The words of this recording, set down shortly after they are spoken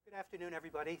afternoon,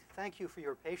 everybody. Thank you for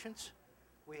your patience.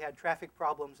 We had traffic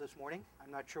problems this morning. I'm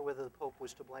not sure whether the Pope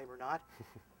was to blame or not.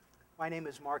 My name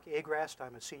is Mark Agrast.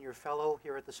 I'm a senior fellow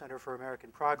here at the Center for American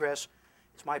Progress.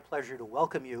 It's my pleasure to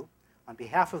welcome you on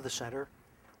behalf of the Center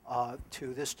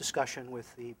to this discussion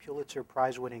with the Pulitzer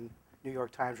Prize-winning New York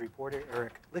Times reporter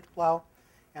Eric Lichtblau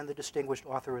and the distinguished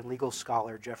author and legal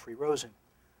scholar Jeffrey Rosen.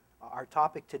 Our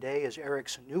topic today is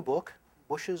Eric's new book,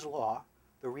 Bush's Law,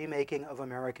 The Remaking of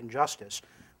American Justice,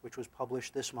 which was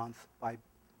published this month by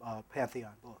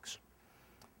Pantheon Books.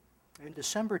 In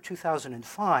December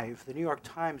 2005, the New York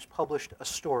Times published a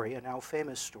story, a now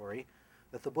famous story,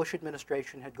 that the Bush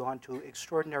administration had gone to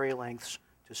extraordinary lengths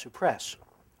to suppress.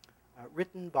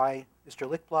 Written by Mr.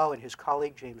 Lichtblau and his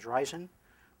colleague James Rosen,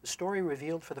 the story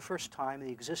revealed for the first time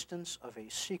the existence of a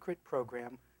secret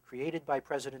program created by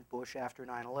President Bush after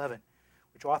 9/11,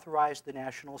 which authorized the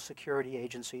National Security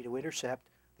Agency to intercept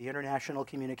the international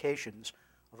communications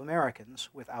of Americans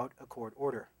without a court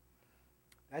order.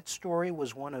 That story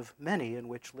was one of many in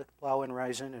which Lichtblau and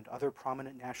Rosen and other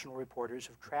prominent national reporters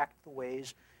have tracked the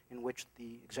ways in which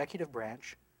the executive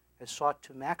branch has sought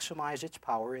to maximize its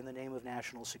power in the name of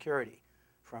national security,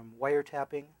 from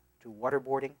wiretapping to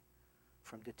waterboarding,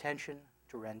 from detention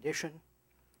to rendition,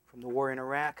 from the war in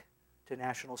Iraq to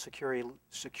national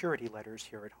security letters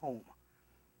here at home.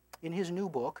 In his new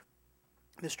book,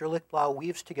 Mr. Lichtblau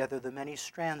weaves together the many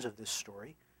strands of this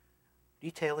story,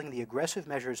 detailing the aggressive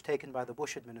measures taken by the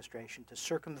Bush administration to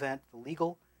circumvent the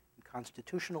legal and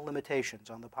constitutional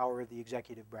limitations on the power of the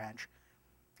executive branch,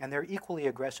 and their equally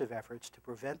aggressive efforts to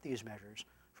prevent these measures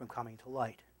from coming to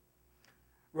light.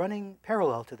 Running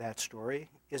parallel to that story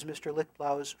is Mr.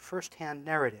 Lichtblau's first-hand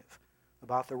narrative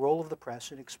about the role of the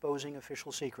press in exposing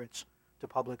official secrets to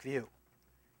public view,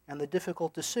 and the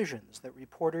difficult decisions that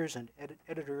reporters and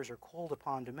editors are called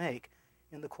upon to make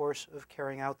in the course of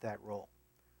carrying out that role.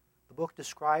 The book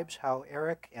describes how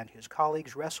Eric and his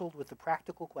colleagues wrestled with the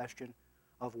practical question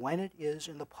of when it is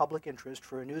in the public interest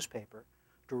for a newspaper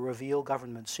to reveal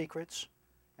government secrets,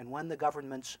 and when the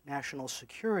government's national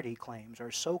security claims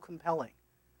are so compelling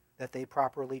that they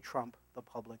properly trump the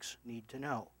public's need to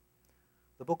know.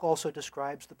 The book also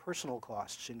describes the personal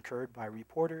costs incurred by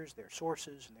reporters, their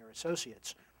sources, and their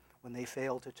associates when they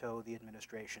fail to toe the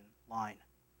administration line.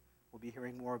 We'll be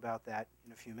hearing more about that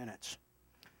in a few minutes.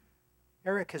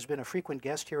 Eric has been a frequent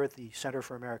guest here at the Center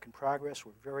for American Progress.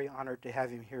 We're very honored to have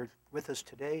him here with us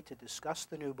today to discuss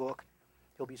the new book.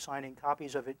 He'll be signing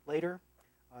copies of it later.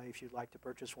 If you'd like to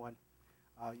purchase one,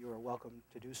 you are welcome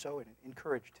to do so and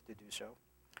encouraged to do so.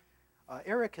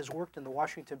 Eric has worked in the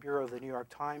Washington Bureau of the New York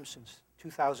Times since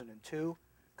 2002,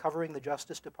 covering the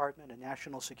Justice Department and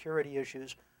national security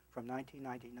issues from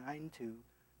 1999 to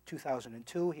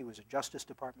 2002. He was a Justice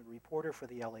Department reporter for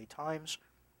the LA Times.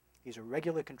 He's a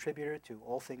regular contributor to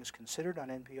All Things Considered on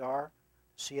NPR,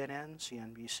 CNN,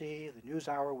 CNBC, The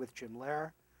NewsHour with Jim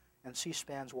Lehrer, and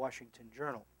C-SPAN's Washington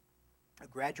Journal. A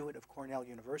graduate of Cornell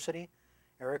University,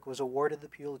 Eric was awarded the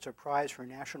Pulitzer Prize for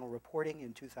National Reporting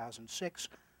in 2006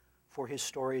 for his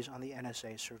stories on the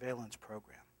NSA surveillance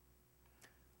program.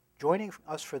 Joining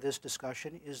us for this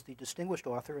discussion is the distinguished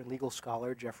author and legal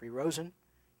scholar Jeffrey Rosen.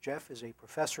 Jeff is a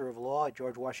professor of law at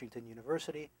George Washington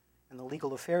University and the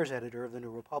legal affairs editor of the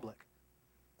New Republic.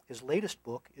 His latest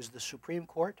book is The Supreme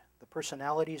Court, The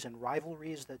Personalities and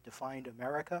Rivalries That Defined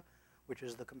America, which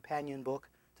is the companion book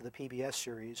to the PBS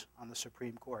series on the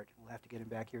Supreme Court. We'll have to get him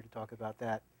back here to talk about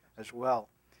that as well.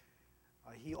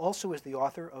 He also is the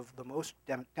author of The Most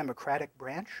Democratic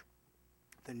Branch,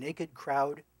 The Naked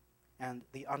Crowd, and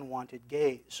The Unwanted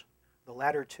Gaze, the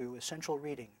latter two essential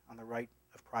reading on the right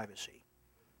of privacy.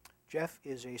 Jeff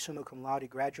is a summa cum laude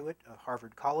graduate of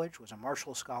Harvard College, was a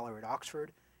Marshall Scholar at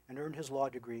Oxford, and earned his law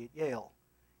degree at Yale.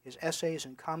 His essays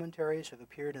and commentaries have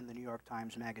appeared in the New York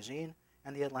Times Magazine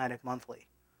and the Atlantic Monthly,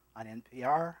 on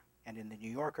NPR, and in the New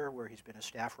Yorker, where he's been a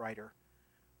staff writer.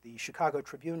 The Chicago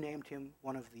Tribune named him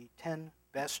one of the 10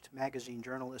 best magazine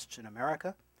journalists in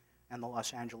America, and the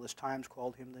Los Angeles Times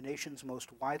called him the nation's most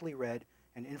widely read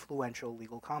and influential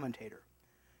legal commentator.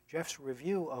 Jeff's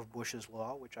review of Bush's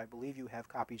Law, which I believe you have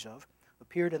copies of,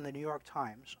 appeared in the New York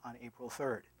Times on April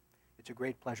 3rd. It's a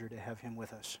great pleasure to have him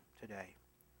with us today.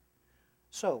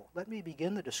 So, let me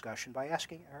begin the discussion by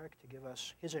asking Eric to give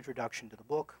us his introduction to the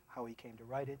book, how he came to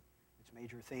write it, its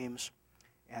major themes,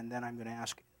 and then I'm going to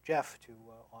ask Jeff to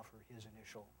offer his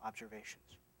initial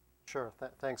observations. Sure.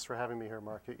 Thanks for having me here,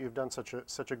 Mark. You've done such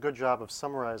a good job of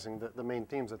summarizing the main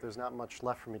themes that there's not much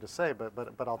left for me to say,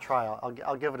 but I'll try.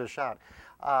 I'll give it a shot.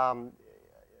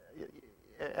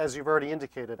 As you've already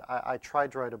indicated, I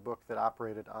tried to write a book that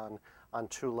operated on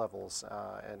two levels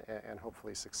and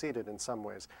hopefully succeeded in some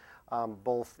ways.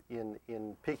 both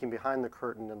in peeking behind the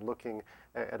curtain and looking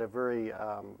at a very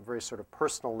sort of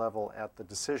personal level at the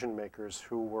decision makers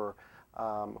who were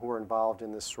involved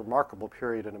in this remarkable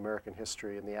period in American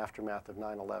history in the aftermath of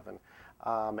 9/11,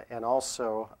 and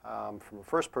also from a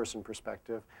first-person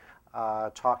perspective,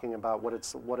 talking about what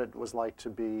it was like to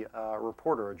be a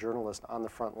reporter, a journalist on the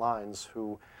front lines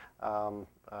who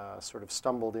sort of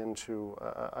stumbled into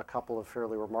a couple of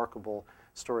fairly remarkable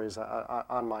stories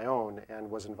on my own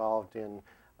and was involved in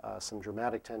some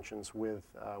dramatic tensions with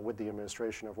the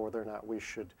administration of whether or not we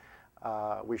should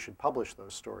publish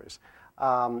those stories.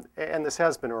 And this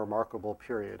has been a remarkable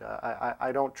period.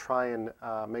 I don't try and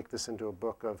make this into a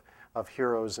book of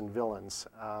heroes and villains.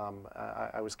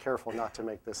 I was careful not to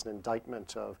make this an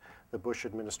indictment of the Bush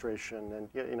administration,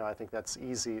 and I think that's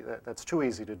easy. That's too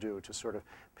easy to do, to sort of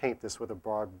paint this with a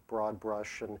broad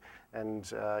brush and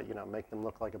make them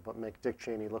look like make Dick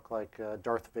Cheney look like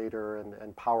Darth Vader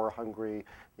and power hungry,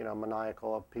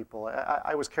 maniacal of people.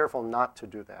 I was careful not to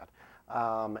do that.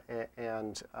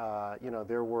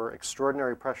 There were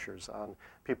extraordinary pressures on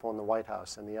people in the White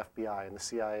House and the FBI and the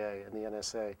CIA and the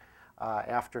NSA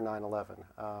after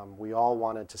 9/11. We all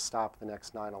wanted to stop the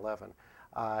next 9/11.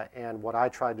 And what I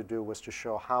tried to do was to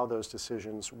show how those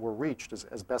decisions were reached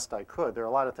as best I could. There are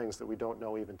a lot of things that we don't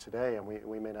know even today, and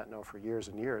we may not know for years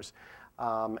and years.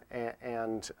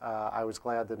 I was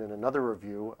glad that in another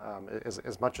review,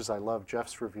 as much as I love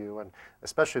Jeff's review, and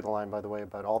especially the line, by the way,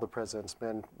 about all the president's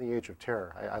men, the age of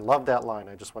terror. I love that line.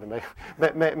 I just want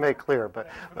to make clear. But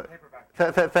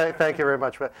thank you very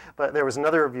much. But there was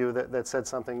another review that said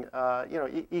something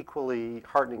equally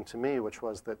heartening to me, which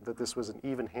was that this was an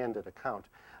even-handed account.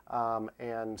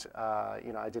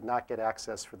 I did not get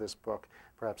access for this book,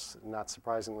 perhaps not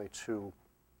surprisingly, to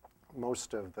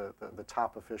most of the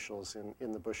top officials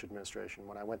in the Bush administration.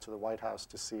 When I went to the White House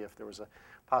to see if there was a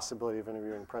possibility of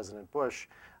interviewing President Bush,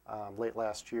 late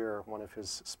last year, one of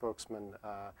his spokesmen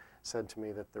said to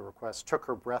me that the request took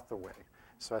her breath away.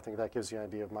 So I think that gives you an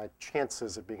idea of my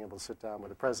chances of being able to sit down with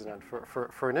the president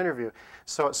for an interview.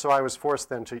 So I was forced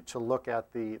then to look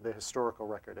at the historical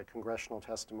record, at congressional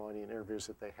testimony and interviews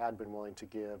that they had been willing to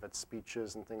give, at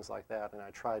speeches and things like that. And I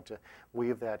tried to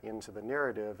weave that into the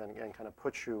narrative and kind of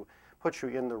put you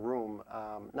in the room,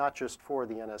 not just for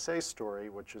the NSA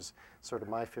story, which is sort of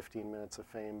my 15 minutes of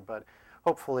fame, but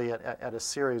hopefully at a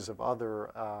series of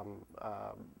other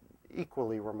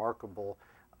equally remarkable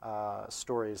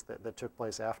stories that took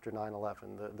place after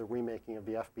 9/11, the remaking of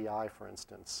the FBI, for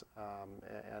instance,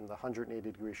 and the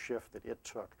 180-degree shift that it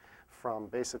took from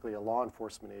basically a law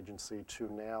enforcement agency to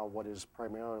now what is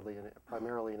primarily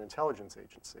an intelligence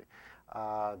agency.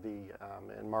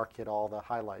 And Mark hit all the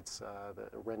highlights, the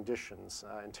renditions,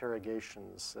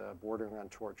 interrogations, bordering on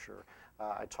torture.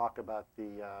 I talk about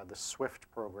the SWIFT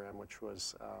program, which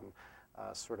was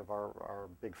sort of our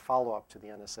big follow-up to the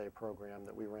NSA program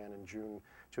that we ran in June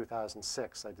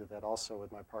 2006. I did that also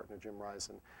with my partner Jim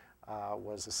Rosen.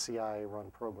 Was a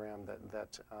CIA-run program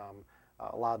that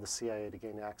allowed the CIA to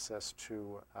gain access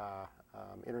to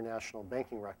international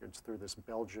banking records through this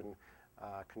Belgian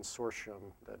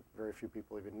consortium that very few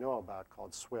people even know about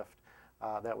called SWIFT.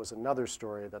 That was another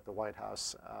story that the White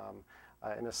House,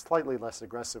 in a slightly less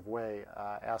aggressive way,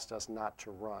 asked us not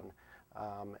to run.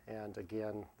 And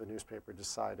again, the newspaper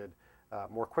decided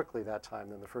more quickly that time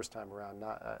than the first time around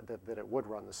that it would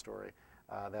run the story.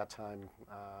 That time,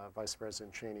 Vice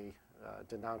President Cheney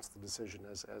denounced the decision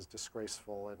as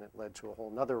disgraceful, and it led to a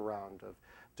whole other round of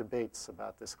debates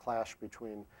about this clash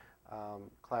between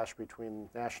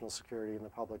national security and the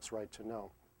public's right to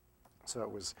know. So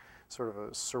it was sort of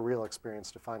a surreal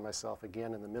experience to find myself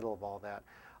again in the middle of all that.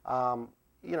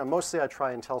 Mostly I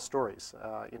try and tell stories.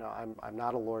 I'm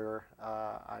not a lawyer.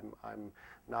 I'm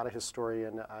not a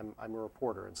historian. I'm a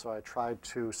reporter, and so I tried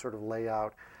to sort of lay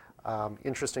out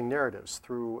interesting narratives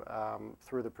through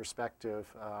the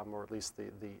perspective, or at least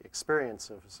the experience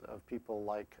of people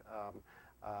like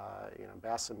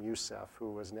Bassem Youssef,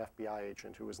 who was an FBI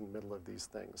agent who was in the middle of these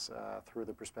things, through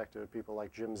the perspective of people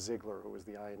like Jim Ziegler, who was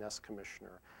the INS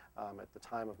commissioner at the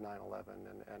time of 9/11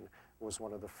 and was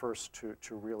one of the first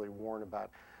to really warn about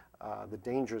the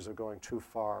dangers of going too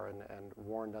far and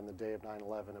warned on the day of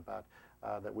 9/11 about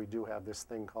that we do have this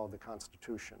thing called the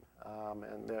Constitution.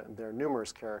 And there are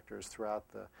numerous characters throughout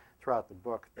the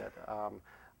book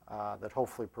that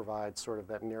hopefully provide sort of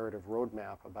that narrative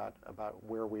roadmap about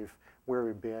where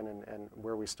we've been and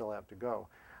where we still have to go.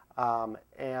 One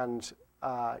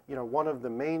of the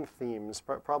main themes,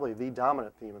 probably the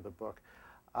dominant theme of the book,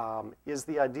 is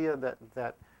the idea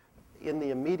that in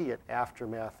the immediate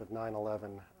aftermath of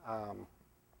 9/11,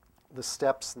 the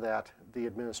steps that the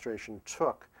administration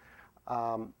took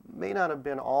may not have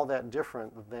been all that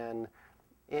different than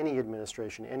any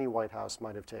administration, any White House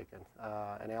might have taken,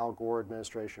 an Al Gore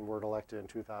administration were elected in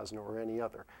 2000 or any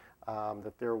other,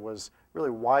 that there was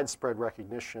really widespread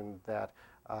recognition that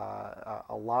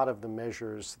a lot of the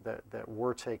measures that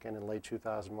were taken in late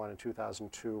 2001 and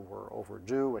 2002 were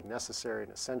overdue and necessary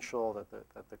and essential,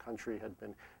 that the country had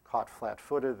been caught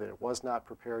flat-footed, that it was not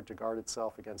prepared to guard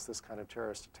itself against this kind of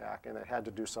terrorist attack, and it had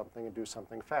to do something and do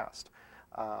something fast.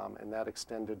 And that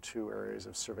extended to areas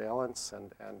of surveillance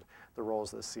and the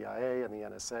roles of the CIA and the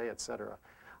NSA, et cetera.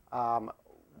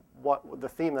 The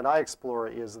theme that I explore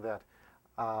is that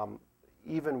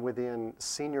even within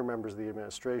senior members of the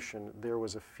administration, there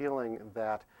was a feeling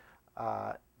that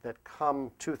that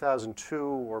come 2002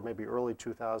 or maybe early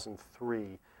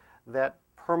 2003, that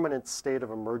permanent state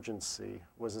of emergency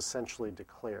was essentially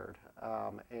declared.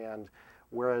 And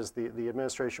whereas the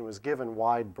administration was given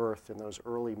wide berth in those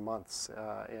early months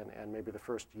and maybe the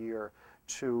first year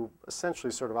to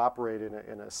essentially sort of operate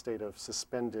in a state of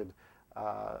suspended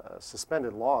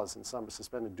laws and some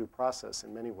suspended due process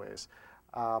in many ways,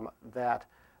 that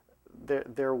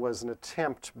there was an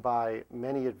attempt by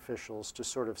many officials to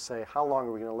sort of say, how long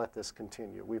are we going to let this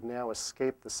continue? We've now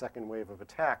escaped the second wave of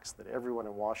attacks that everyone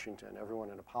in Washington,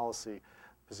 everyone in a policy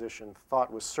position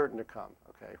thought was certain to come.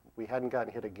 Okay, we hadn't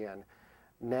gotten hit again.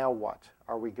 Now what?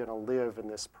 Are we going to live in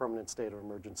this permanent state of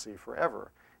emergency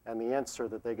forever? And the answer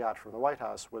that they got from the White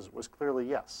House was clearly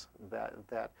yes, that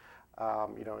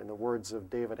you know, in the words of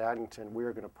David Addington, we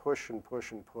are going to push and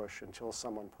push and push until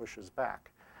someone pushes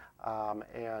back.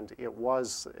 And it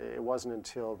wasn't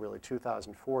until really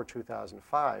 2004,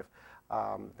 2005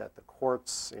 that the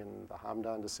courts in the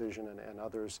Hamdan decision and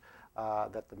others,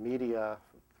 that the media,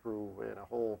 through a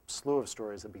whole slew of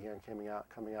stories that began coming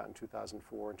out in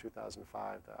 2004 and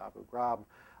 2005, the Abu Ghraib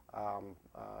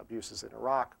abuses in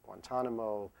Iraq,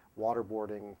 Guantanamo,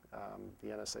 waterboarding, the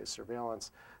NSA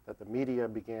surveillance, that the media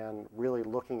began really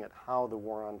looking at how the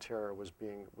war on terror was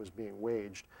being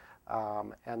waged,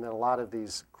 and that a lot of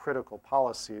these critical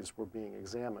policies were being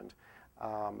examined,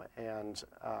 and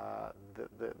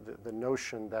the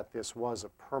notion that this was a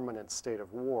permanent state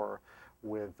of war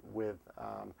with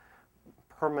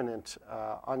permanent,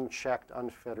 unchecked,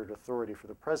 unfettered authority for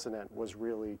the president was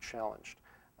really challenged.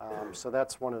 So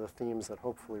that's one of the themes that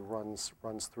hopefully runs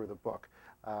through the book.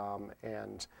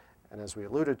 And as we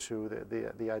alluded to,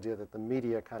 the idea that the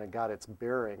media kind of got its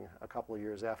bearing a couple of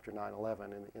years after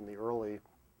 9/11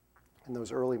 in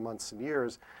those early months and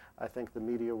years, I think the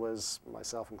media was,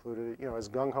 myself included, you know, as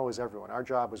gung-ho as everyone. Our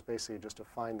job was basically just to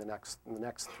find the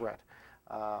next threat,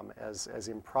 as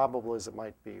improbable as it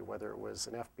might be, whether it was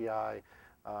an FBI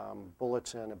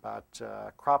bulletin about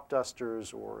crop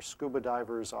dusters or scuba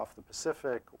divers off the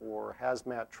Pacific or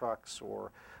hazmat trucks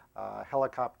or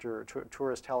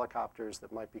tourist helicopters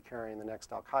that might be carrying the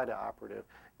next Al-Qaeda operative.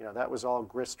 You know, that was all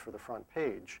grist for the front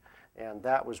page, and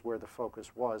that was where the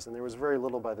focus was. And there was very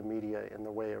little by the media in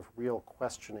the way of real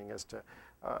questioning as to,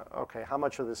 okay, how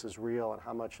much of this is real and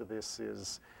how much of this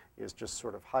is just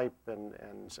sort of hype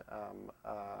and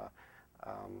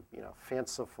you know,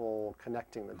 fanciful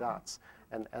connecting the dots.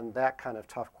 And that kind of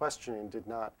tough questioning did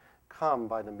not come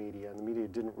by the media, and the media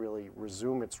didn't really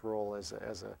resume its role as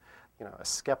a you know, a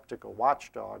skeptical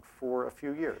watchdog for a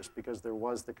few years, because there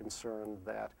was the concern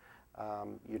that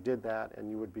you did that and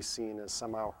you would be seen as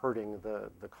somehow hurting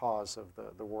the cause of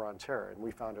the war on terror. And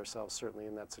we found ourselves certainly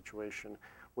in that situation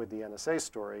with the NSA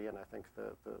story, and I think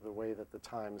the way that the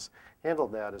Times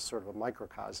handled that is sort of a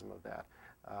microcosm of that.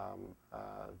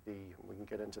 We can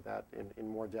get into that in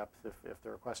more depth if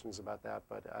there are questions about that,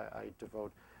 but I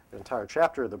devote an entire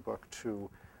chapter of the book to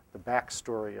the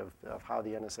backstory of how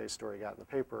the NSA story got in the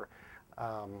paper.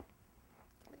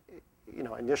 You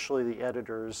know, initially the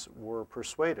editors were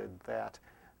persuaded that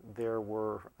there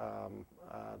were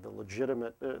the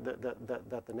legitimate,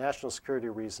 that the national security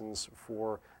reasons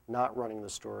for not running the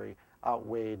story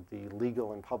outweighed the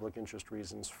legal and public interest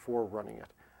reasons for running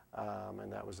it.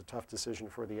 And that was a tough decision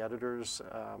for the editors.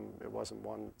 It wasn't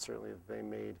one certainly that they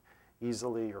made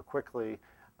easily or quickly,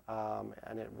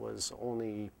 and it was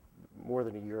only more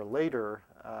than a year later,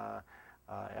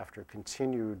 after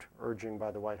continued urging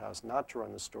by the White House not to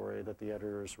run the story, that the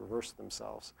editors reversed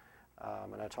themselves.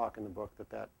 And I talk in the book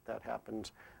that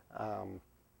happened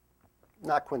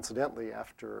not coincidentally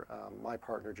after my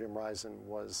partner Jim Rosen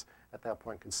was at that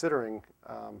point considering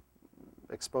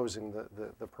exposing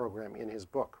the program in his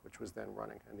book, which was then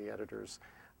running, and the editors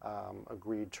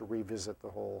agreed to revisit the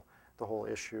whole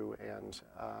issue and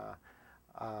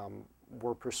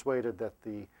were persuaded that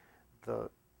the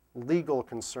legal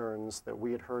concerns that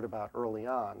we had heard about early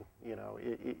on. You know,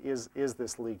 is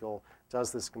this legal?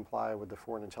 Does this comply with the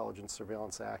Foreign Intelligence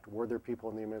Surveillance Act? Were there people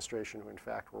in the administration who in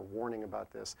fact were warning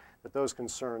about this? That those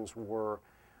concerns were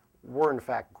in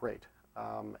fact great,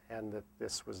 and that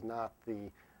this was not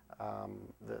the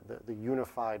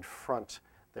unified front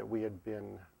that we had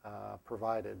been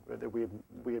provided, that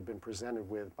we had been presented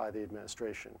with by the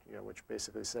administration, you know, which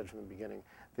basically said from the beginning,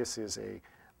 this is a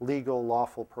legal,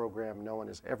 lawful program. No one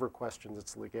has ever questioned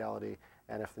its legality,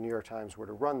 and if the New York Times were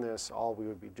to run this, all we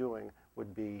would be doing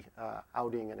would be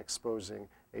outing and exposing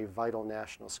a vital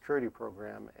national security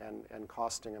program and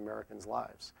costing Americans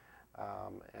lives.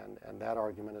 And that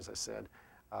argument, as I said,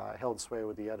 held sway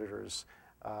with the editors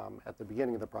at the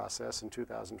beginning of the process in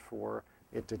 2004.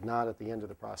 It did not at the end of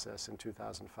the process in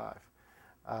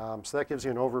 2005. So that gives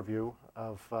you an overview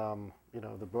of you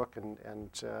know, the book and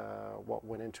what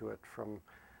went into it from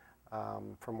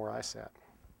where I sat.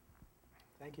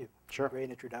 Thank you. Sure. Great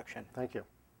introduction. Thank you.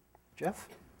 Jeff,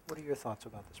 what are your thoughts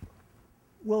about this book?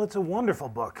 Well, it's a wonderful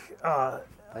book.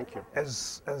 Thank you.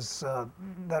 As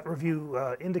that review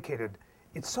indicated,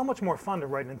 it's so much more fun to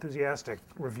write an enthusiastic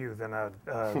review than a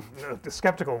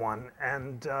skeptical one,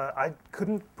 and I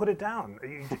couldn't put it down.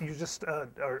 You just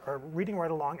are reading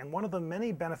right along, and one of the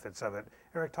many benefits of it,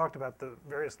 Eric talked about the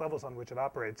various levels on which it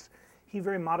operates. He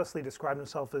very modestly described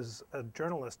himself as a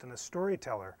journalist and a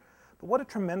storyteller, but what a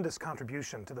tremendous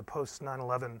contribution to the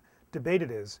post-9/11 debate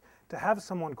it is to have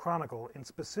someone chronicle in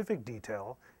specific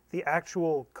detail the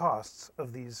actual costs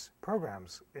of these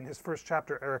programs. In his first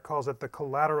chapter, Eric calls it the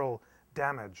collateral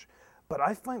damage. But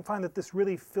I find that this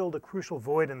really filled a crucial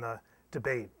void in the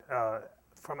debate.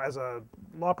 As a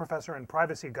law professor and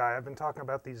privacy guy, I've been talking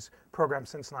about these programs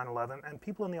since 9/11, and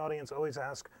people in the audience always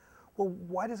ask, well,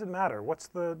 why does it matter? What's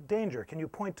the danger? Can you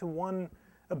point to one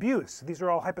abuse? These are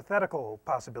all hypothetical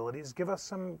possibilities. Give us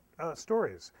some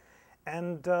stories.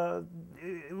 And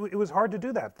it was hard to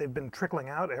do that. They've been trickling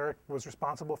out. Eric was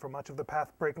responsible for much of the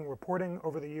path-breaking reporting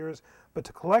over the years, but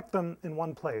to collect them in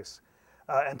one place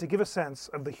and to give a sense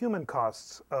of the human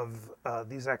costs of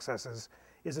these excesses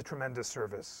is a tremendous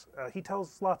service. He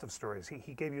tells lots of stories.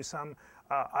 He gave you some.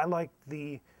 I like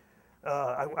the,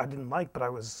 I didn't like, but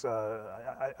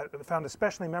I found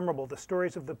especially memorable the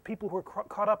stories of the people who were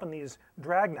caught up in these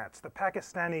dragnets. The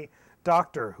Pakistani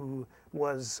doctor who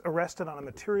was arrested on a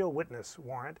material witness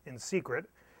warrant in secret.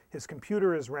 His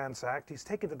computer is ransacked. He's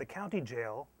taken to the county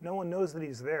jail. No one knows that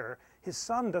he's there. His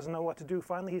son doesn't know what to do.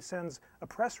 Finally, he sends a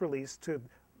press release to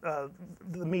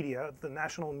the media. The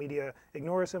national media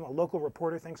ignores him. A local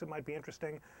reporter thinks it might be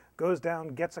interesting, goes down,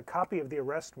 gets a copy of the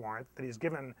arrest warrant that he's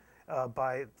given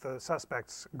by the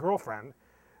suspect's girlfriend.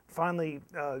 Finally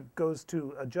goes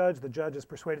to a judge. The judge is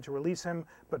persuaded to release him,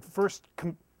 but first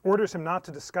orders him not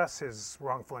to discuss his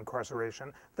wrongful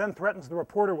incarceration, then threatens the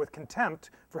reporter with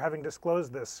contempt for having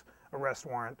disclosed this arrest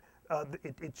warrant.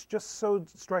 It's just so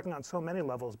striking on so many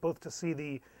levels, both to see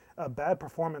the bad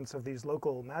performance of these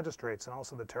local magistrates and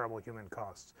also the terrible human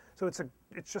costs. So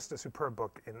it's just a superb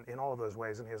book in all of those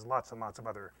ways, and he has lots and lots of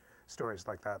other stories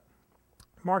like that.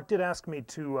 Mark did ask me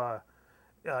to,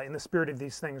 in the spirit of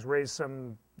these things, raise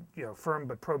some firm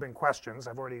but probing questions.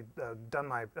 I've already done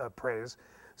my praise.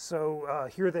 So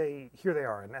here they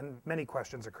are, and many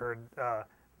questions occurred.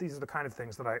 These are the kind of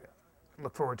things that I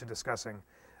look forward to discussing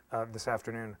this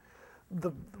afternoon.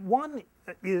 The one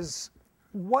is,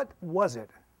 what was it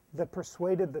that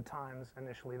persuaded the Times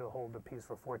initially to hold the piece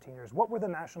for 14 years? What were the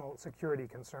national security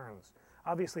concerns?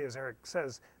 Obviously, as Eric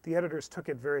says, the editors took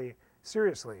it very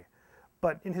seriously.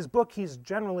 But in his book, he's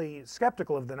generally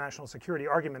skeptical of the national security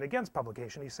argument against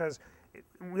publication. He says,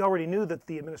 we already knew that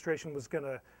the administration was going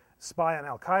to spy on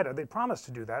al-Qaeda. They promised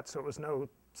to do that, so it was no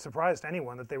surprise to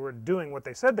anyone that they were doing what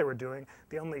they said they were doing.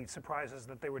 The only surprise is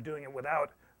that they were doing it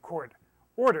without court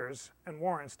orders and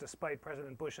warrants, despite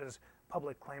President Bush's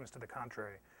public claims to the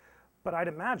contrary. But I'd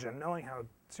imagine, knowing how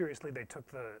seriously they took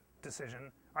the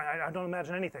decision, I don't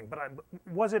imagine anything, but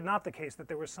was it not the case that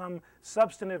there were some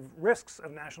substantive risks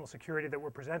of national security that were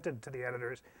presented to the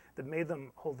editors that made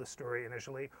them hold the story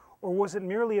initially? Or was it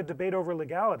merely a debate over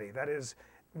legality? That is,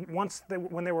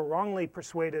 when they were wrongly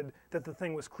persuaded that the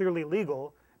thing was clearly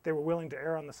legal, they were willing to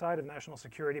err on the side of national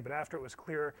security, but after it was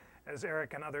clear, as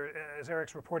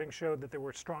Eric's reporting showed, that there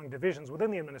were strong divisions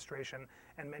within the administration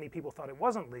and many people thought it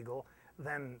wasn't legal,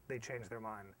 then they changed their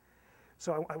mind.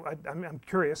 So I'm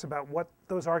curious about what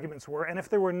those arguments were, and if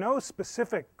there were no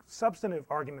specific substantive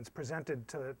arguments presented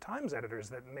to the Times editors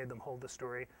that made them hold the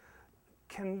story,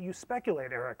 can you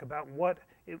speculate, Eric, about what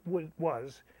it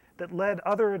was that led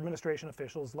other administration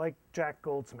officials like Jack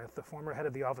Goldsmith, the former head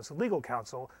of the Office of Legal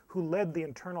Counsel, who led the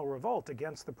internal revolt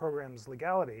against the program's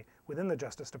legality within the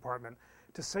Justice Department,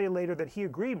 to say later that he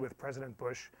agreed with President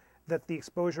Bush that the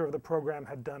exposure of the program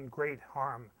had done great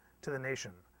harm to the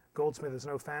nation. Goldsmith is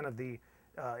no fan of the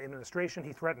administration.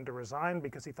 He threatened to resign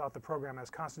because he thought the program as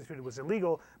constituted was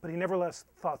illegal, but he nevertheless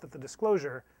thought that the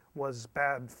disclosure was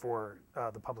bad for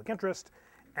the public interest,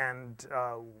 and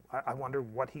I wonder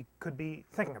what he could be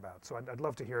thinking about. So I'd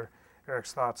love to hear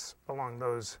Eric's thoughts along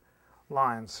those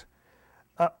lines.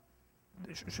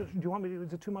 Do you want me to,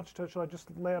 is it too much? Shall I just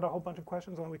lay out a whole bunch of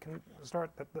questions and then we can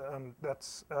start?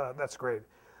 That's great.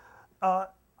 I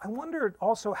wondered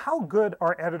also, how good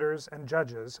are editors and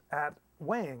judges at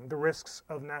weighing the risks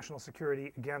of national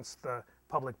security against the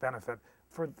public benefit?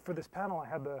 For this panel, I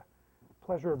had the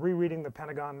pleasure of rereading the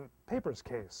Pentagon Papers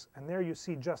case, and there you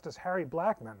see Justice Harry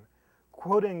Blackmun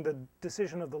quoting the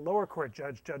decision of the lower court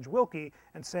judge, Judge Wilkie,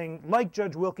 and saying, like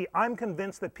Judge Wilkie, I'm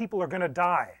convinced that people are going to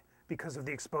die because of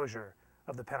the exposure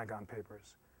of the Pentagon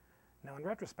Papers. Now, in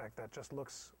retrospect, that just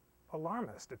looks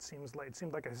alarmist. It seemed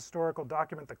like a historical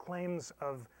document. The claims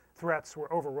of threats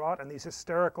were overwrought, and these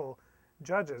hysterical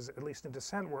judges, at least in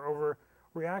dissent, were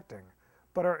overreacting.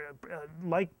 But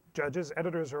like judges,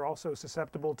 editors are also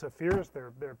susceptible to fears.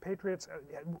 They're patriots.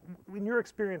 In your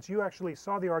experience, you actually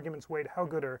saw the arguments weighed. How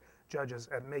good are judges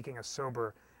at making a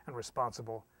sober and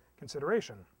responsible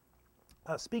consideration?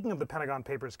 Speaking of the Pentagon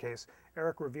Papers case,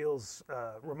 Eric reveals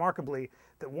remarkably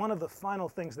that one of the final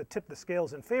things that tipped the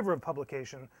scales in favor of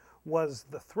publication was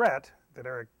the threat that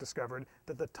Eric discovered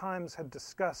that the Times had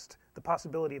discussed the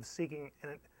possibility of seeking,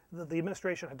 the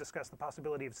administration had discussed the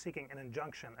possibility of seeking an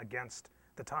injunction against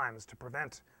the Times to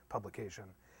prevent publication.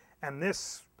 And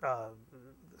this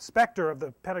specter of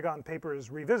the Pentagon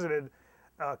Papers revisited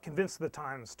convinced the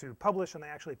Times to publish, and they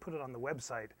actually put it on the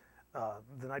website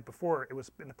the night before it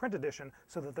was in the print edition,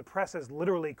 so that the presses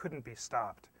literally couldn't be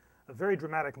stopped. A very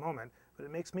dramatic moment, but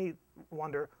it makes me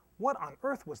wonder, what on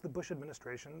earth was the Bush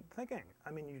administration thinking?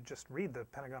 I mean, you just read the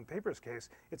Pentagon Papers case.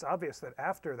 It's obvious that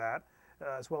after that,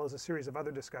 as well as a series of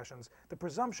other discussions, the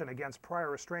presumption against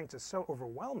prior restraints is so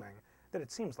overwhelming that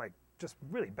it seems like just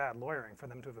really bad lawyering for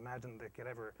them to have imagined they could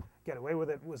ever get away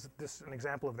with it. Was this an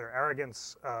example of their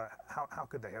arrogance? How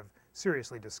could they have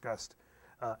seriously discussed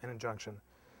an injunction?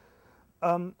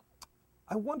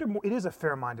 I wonder, it is a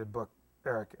fair-minded book,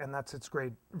 Eric, and that's its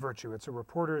great virtue. It's a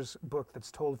reporter's book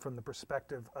that's told from the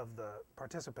perspective of the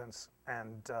participants,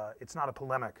 and it's not a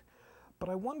polemic. But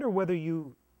I wonder whether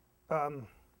you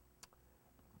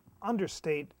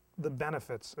understate the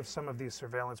benefits of some of these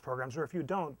surveillance programs, or if you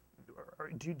don't,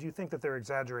 do you think that they're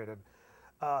exaggerated?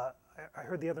 I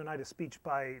heard the other night a speech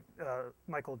by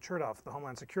Michael Chertoff, the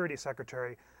Homeland Security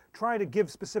Secretary, try to give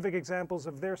specific examples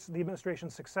of the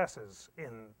administration's successes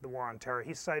in the war on terror.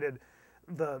 He cited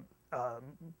the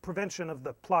prevention of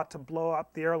the plot to blow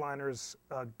up the airliners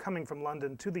coming from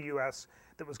London to the U.S.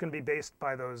 that was going to be based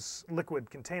by those liquid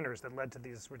containers that led to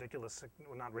these ridiculous,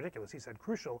 well, not ridiculous, he said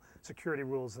crucial security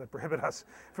rules that prohibit us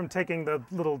from taking the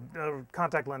little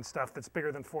contact lens stuff that's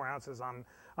bigger than 4 ounces on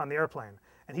the airplane.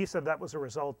 And he said that was a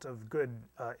result of good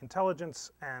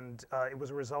intelligence, and it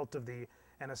was a result of the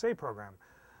NSA program.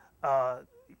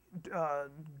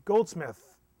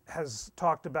 Goldsmith has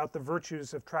talked about the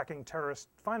virtues of tracking terrorist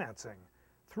financing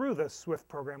through the SWIFT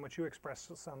program, which you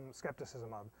expressed some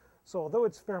skepticism of. So although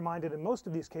it's fair-minded, in most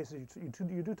of these cases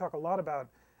you do talk a lot about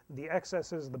the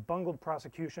excesses, the bungled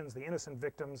prosecutions, the innocent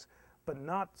victims, but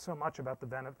not so much about the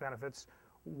benefits.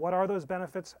 What are those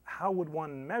benefits? How would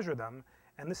one measure them?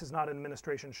 And this is not an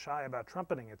administration shy about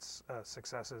trumpeting its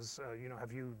successes.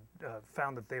 Have you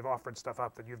found that they've offered stuff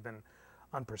up that you've been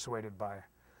unpersuaded by?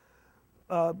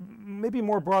 Maybe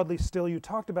more broadly still, you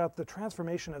talked about the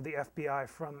transformation of the FBI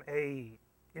from a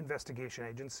investigation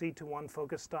agency to one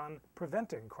focused on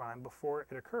preventing crime before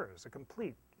it occurs, a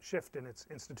complete shift in its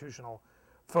institutional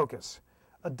focus.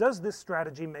 Does this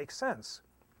strategy make sense?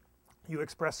 You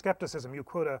express skepticism. You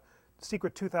quote a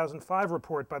secret 2005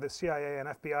 report by the CIA and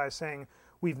FBI saying,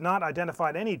 "We've not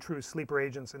identified any true sleeper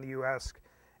agents in the U.S."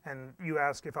 And you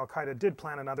ask, if al-Qaeda did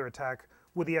plan another attack,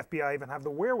 would the FBI even have the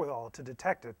wherewithal to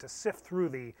detect it, to sift through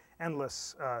the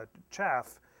endless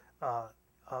chaff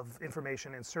of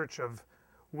information in search of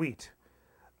wheat?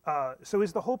 So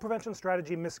is the whole prevention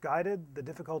strategy misguided? The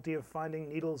difficulty of finding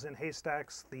needles in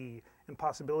haystacks, the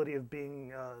impossibility of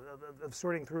of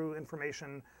sorting through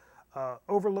information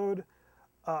overload?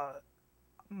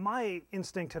 My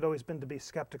instinct had always been to be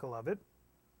skeptical of it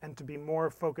and to be more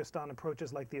focused on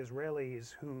approaches like the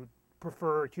Israelis, who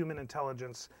prefer human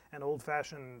intelligence and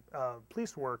old-fashioned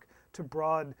police work to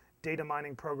broad data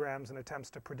mining programs and attempts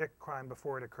to predict crime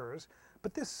before it occurs.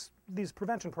 But these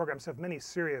prevention programs have many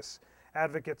serious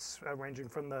advocates, ranging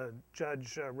from the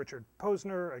judge Richard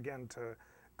Posner, again to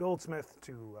Goldsmith,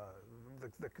 to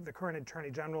the current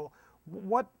Attorney General.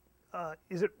 What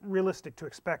is it realistic to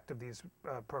expect of these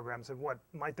programs, and what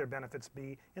might their benefits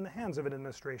be in the hands of an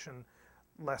administration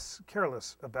less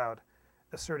careless about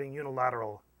asserting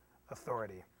unilateral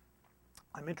authority?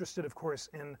 I'm interested, of course,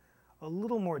 in a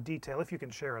little more detail, if you can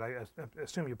share it. I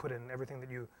assume you put in everything that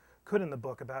you could in the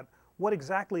book about what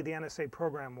exactly the NSA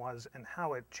program was and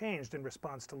how it changed in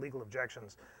response to legal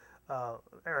objections.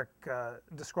 Eric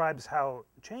describes how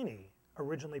Cheney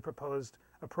originally proposed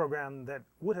a program that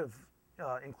would have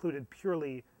included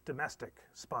purely domestic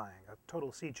spying, a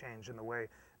total sea change in the way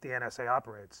the NSA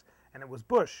operates. And it was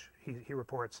Bush, he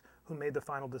reports, who made the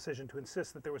final decision to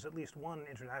insist that there was at least one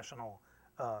international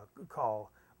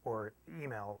call or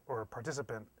email or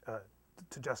participant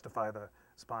to justify the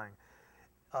spying.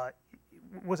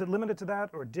 Was it limited to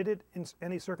that, or did it in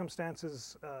any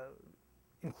circumstances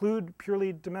include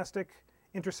purely domestic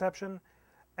interception?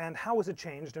 And how was it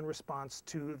changed in response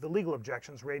to the legal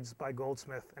objections raised by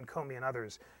Goldsmith and Comey and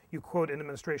others? You quote an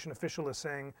administration official as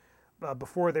saying,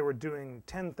 before they were doing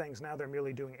 10 things, now they're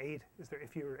merely doing 8.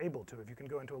 If you're able to, if you can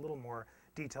go into a little more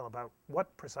detail about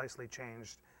what precisely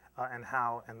changed and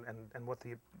how, and what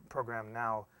the program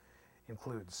now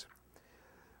includes.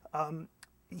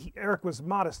 Eric was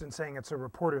modest in saying it's a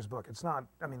reporter's book. It's not,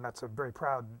 I mean, that's a very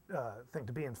proud thing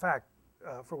to be. In fact,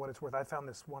 for what it's worth, I found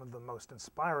this one of the most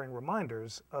inspiring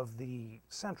reminders of the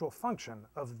central function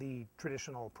of the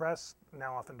traditional press,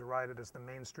 now often derided as the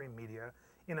mainstream media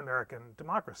in American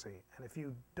democracy. And if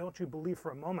you don't believe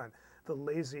for a moment the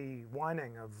lazy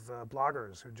whining of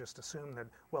bloggers who just assume that,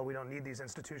 well, we don't need these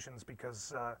institutions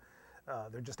because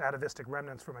they're just atavistic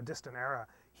remnants from a distant era.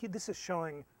 This is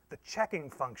showing the checking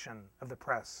function of the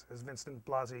press, as Vincent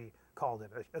Blasey called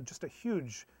it, just a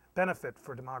huge benefit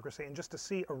for democracy. And just to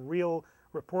see a real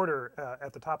reporter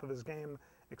at the top of his game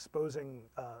exposing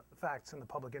facts in the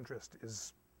public interest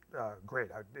is great.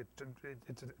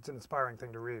 It's an inspiring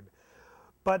thing to read.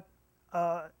 But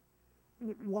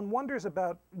one wonders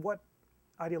about what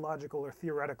ideological or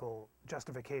theoretical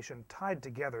justification tied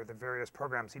together the various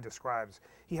programs he describes.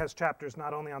 He has chapters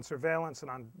not only on surveillance and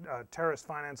on terrorist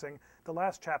financing. The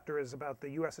last chapter is about the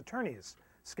U.S. attorneys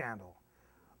scandal.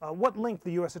 What linked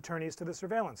the U.S. attorneys to the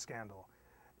surveillance scandal?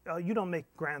 You don't make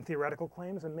grand theoretical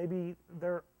claims, and maybe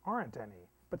there aren't any,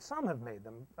 but some have made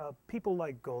them. People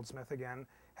like Goldsmith, again,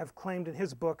 have claimed in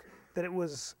his book that it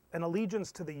was an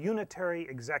allegiance to the unitary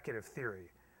executive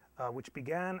theory, which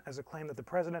began as a claim that the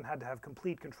president had to have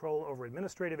complete control over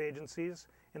administrative agencies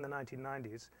in the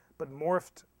 1990s, but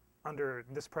morphed under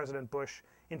this President Bush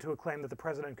into a claim that the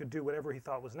president could do whatever he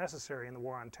thought was necessary in the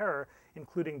war on terror,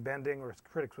 including bending, or as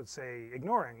critics would say,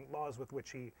 ignoring laws with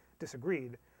which he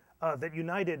disagreed, that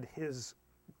united his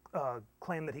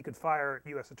claim that he could fire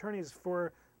U.S. attorneys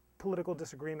for political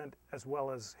disagreement as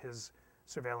well as his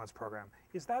surveillance program.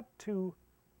 Is that too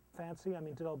fancy? I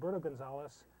mean, did Alberto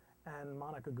Gonzales and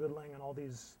Monica Goodling and all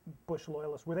these Bush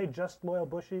loyalists, were they just loyal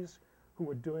Bushies who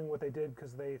were doing what they did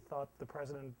because they thought the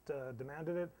president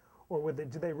demanded it? Or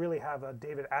did they really have a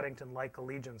David Addington-like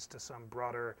allegiance to some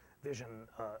broader vision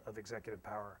of executive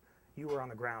power? You were on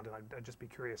the ground, and I'd just be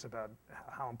curious about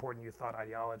how important you thought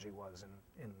ideology was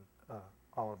in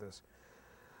all of this.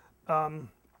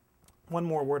 One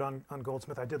more word on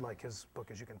Goldsmith. I did like his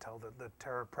book, as you can tell, the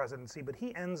Terror Presidency, but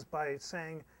he ends by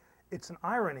saying it's an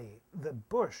irony that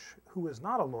Bush, who is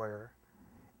not a lawyer,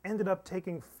 ended up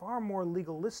taking far more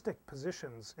legalistic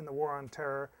positions in the war on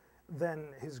terror than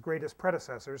his greatest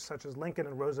predecessors, such as Lincoln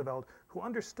and Roosevelt, who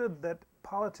understood that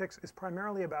politics is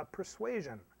primarily about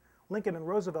persuasion. Lincoln and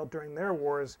Roosevelt, during their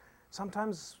wars,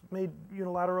 sometimes made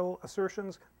unilateral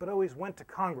assertions, but always went to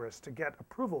Congress to get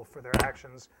approval for their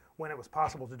actions when it was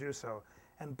possible to do so.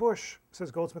 And Bush, says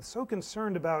Goldsmith, so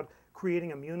concerned about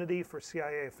creating immunity for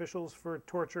CIA officials for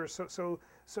torture, so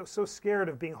scared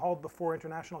of being hauled before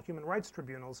international human rights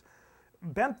tribunals,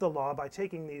 bent the law by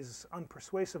taking these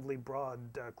unpersuasively broad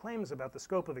claims about the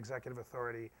scope of executive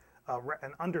authority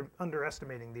and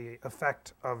underestimating the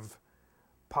effect of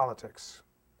politics.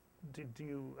 Do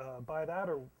you buy that,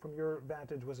 or from your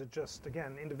vantage, was it just,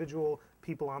 again, individual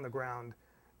people on the ground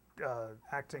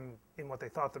acting in what they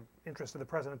thought the interest of the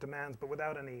president demands, but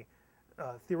without any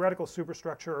theoretical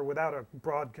superstructure or without a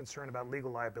broad concern about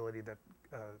legal liability that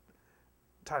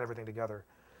tied everything together?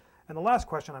 And the last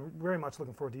question, I'm very much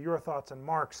looking forward to your thoughts, and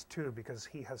Mark's too, because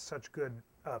he has such good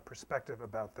perspective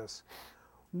about this.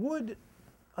 Will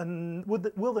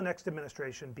the next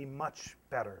administration be much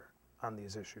better on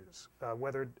these issues,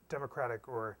 whether Democratic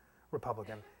or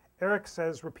Republican. Eric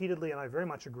says repeatedly, and I very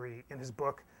much agree, in his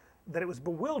book, that it was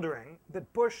bewildering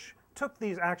that Bush took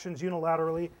these actions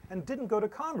unilaterally and didn't go to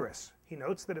Congress. He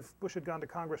notes that if Bush had gone to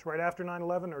Congress right after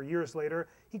 9/11 or years later,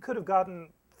 he could have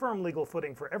gotten firm legal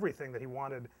footing for everything that he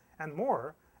wanted and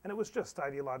more, and it was just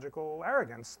ideological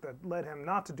arrogance that led him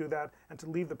not to do that and to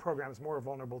leave the programs more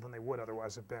vulnerable than they would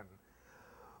otherwise have been.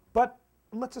 But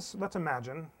let's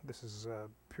imagine, this is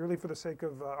purely for the sake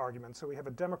of argument, so we have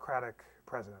a Democratic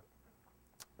president.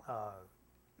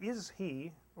 Is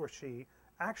he or she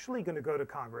actually going to go to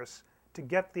Congress to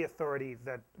get the authority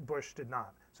that Bush did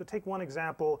not? So take one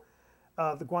example,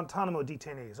 the Guantanamo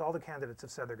detainees. All the candidates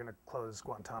have said they're going to close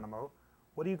Guantanamo.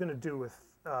 What are you going to do with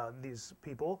these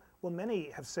people? Well, many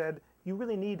have said you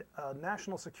really need a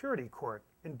national security court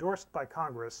endorsed by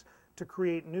Congress to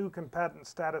create new combatant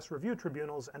status review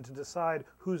tribunals and to decide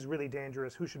who's really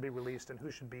dangerous, who should be released, and who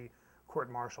should be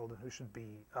court-martialed, and who should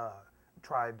be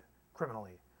tried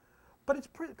criminally. But it's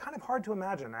kind of hard to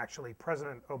imagine, actually,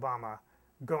 President Obama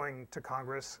going to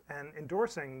Congress and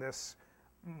endorsing this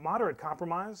moderate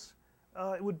compromise.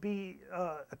 It would be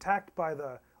attacked by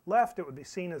the left. It would be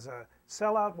seen as a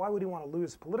sellout. Why would he want to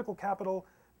lose political capital?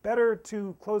 Better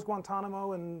to close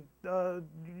Guantanamo, and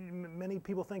many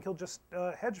people think he'll just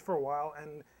hedge for a while,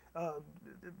 and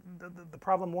the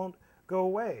problem won't go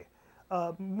away.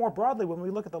 More broadly, when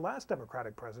we look at the last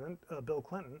Democratic president, Bill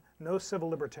Clinton, no civil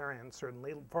libertarian,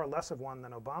 certainly, far less of one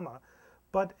than Obama,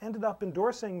 but ended up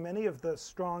endorsing many of the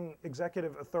strong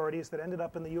executive authorities that ended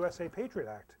up in the USA Patriot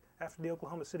Act. After the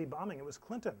Oklahoma City bombing, it was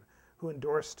Clinton who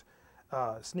endorsed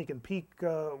sneak and peek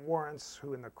warrants,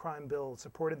 who in the crime bill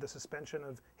supported the suspension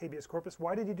of habeas corpus.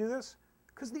 Why did he do this?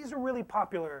 Because these are really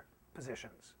popular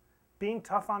positions. Being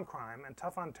tough on crime and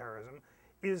tough on terrorism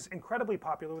is incredibly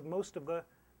popular with most of the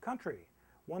country.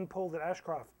 One poll that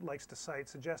Ashcroft likes to cite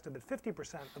suggested that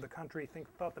 50% of the country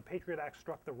thought the Patriot Act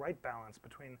struck the right balance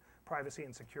between privacy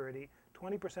and security.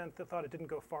 20% thought it didn't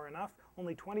go far enough.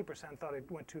 Only 20% thought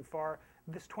it went too far.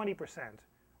 This 20%,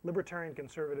 libertarian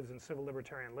conservatives and civil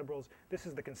libertarian liberals, this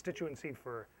is the constituency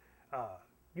for a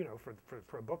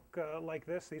book like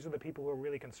this. These are the people who are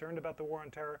really concerned about the war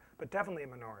on terror, but definitely a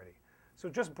minority. So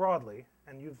just broadly,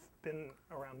 and you've been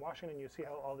around Washington, you see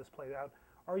how all this played out,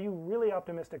 are you really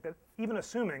optimistic that, even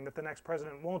assuming that the next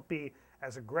president won't be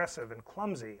as aggressive and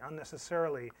clumsy,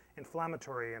 unnecessarily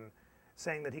inflammatory, and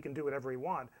saying that he can do whatever he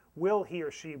wants, will he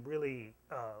or she really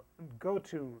go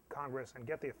to Congress and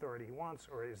get the authority he wants,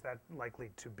 or is that likely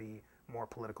to be more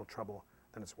political trouble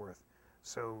than it's worth?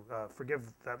 So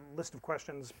forgive that list of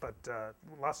questions, but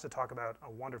lots to talk about.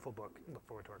 A wonderful book. Look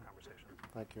forward to our conversation.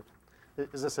 Thank you.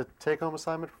 Is this a take-home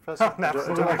assignment, Professor?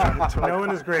 Absolutely. No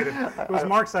one is graded. It was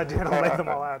Mark's idea to lay them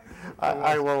all out.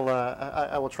 I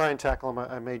will try and tackle them.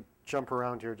 I may jump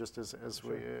around here just as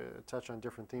we touch on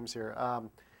different themes here.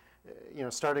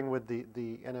 Starting with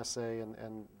the NSA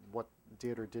and what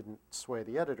did or didn't sway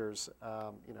the editors,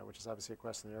 which is obviously a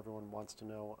question that everyone wants to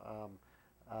know.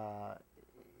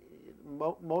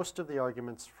 Most of the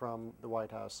arguments from the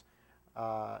White House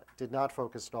did not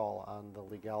focus at all on the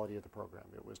legality of the program.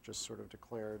 It was just sort of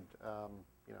declared,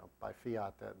 by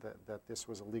fiat that this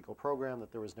was a legal program,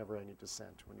 that there was never any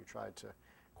dissent. When you tried to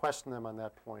question them on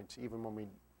that point, even when we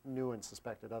knew and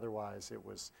suspected otherwise, it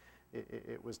was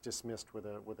dismissed with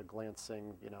a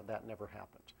glancing, that never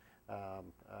happened.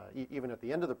 Even at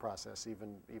the end of the process,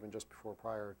 even just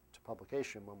prior to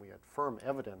publication, when we had firm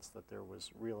evidence that there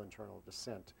was real internal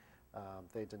dissent,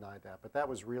 they denied that. But that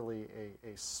was really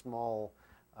a small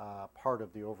part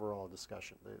of the overall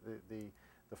discussion.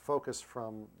 The focus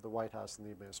from the White House and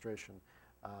the administration,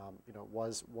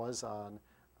 was on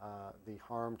the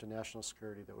harm to national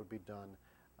security that would be done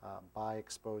by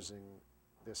exposing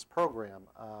this program.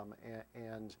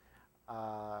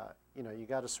 You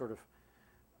got to sort of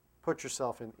put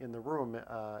yourself in the room,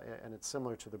 and it's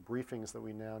similar to the briefings that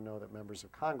we now know that members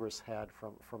of Congress had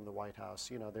from the White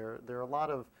House. There are a lot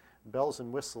of bells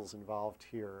and whistles involved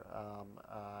here,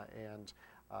 and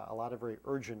a lot of very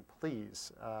urgent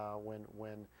pleas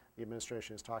when the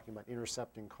administration is talking about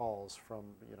intercepting calls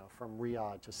from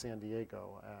Riyadh to San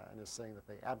Diego, and is saying that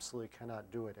they absolutely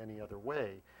cannot do it any other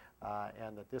way,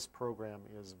 and that this program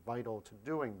is vital to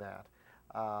doing that.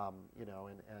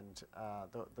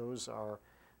 Those are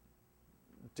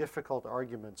difficult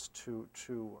arguments to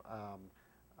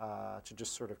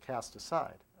just sort of cast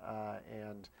aside,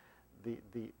 and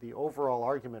the overall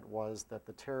argument was that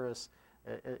the terrorists,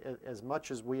 as much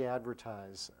as we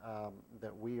advertise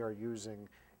that we are using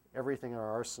everything in our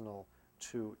arsenal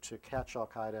to catch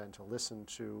Al-Qaeda and to listen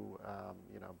to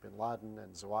bin Laden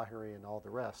and Zawahiri and all the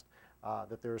rest,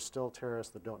 that there are still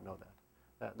terrorists that don't know that.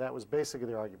 That was basically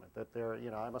their argument, that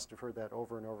I must have heard that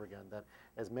over and over again, that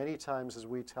as many times as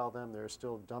we tell them, there are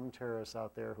still dumb terrorists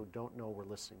out there who don't know we're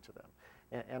listening to them.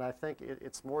 And I think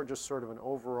it's more just sort of an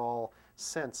overall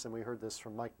sense, and we heard this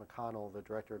from Mike McConnell, the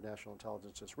Director of National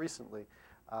Intelligence, just recently,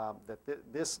 that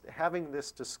having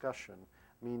this discussion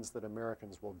means that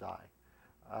Americans will die.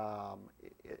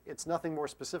 It's nothing more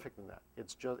specific than that.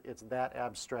 It's that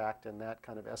abstract and that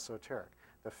kind of esoteric.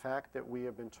 The fact that we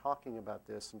have been talking about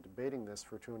this and debating this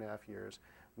for 2.5 years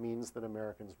means that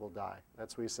Americans will die.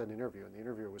 That's what he said in the interview, and the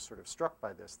interviewer was sort of struck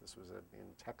by this. This was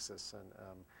in Texas and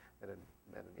at an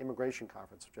immigration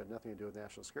conference, which had nothing to do with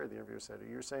national security. The interviewer said,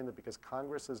 "You're saying that because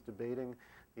Congress is debating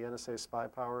the NSA spy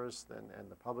powers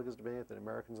and the public is debating it, that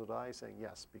Americans will die?" He's saying,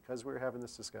 yes, because we're having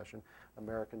this discussion,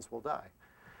 Americans will die.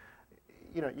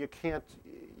 You can't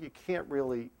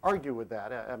really argue with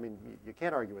that. I mean, you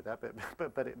can't argue with that,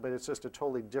 but it's just a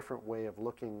totally different way of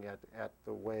looking at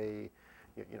the way,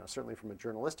 certainly from a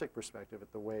journalistic perspective,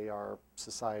 at the way our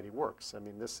society works. I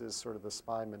mean, this is sort of the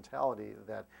spy mentality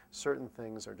that certain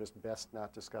things are just best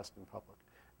not discussed in public,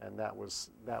 and that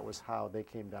was how they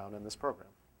came down on this program.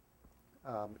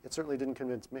 It certainly didn't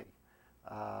convince me.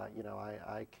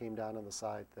 I came down on the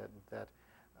side that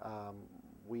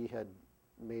we had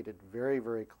made it very,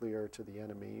 very clear to the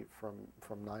enemy from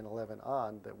 9/11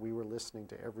 on that we were listening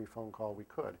to every phone call we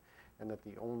could, and that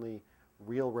the only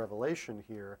real revelation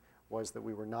here was that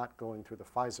we were not going through the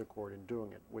FISA court and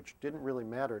doing it, which didn't really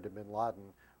matter to bin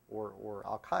Laden or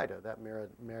Al-Qaeda. That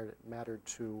mattered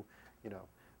to,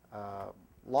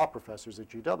 law professors at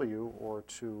GW or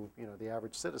to, the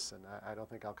average citizen. I don't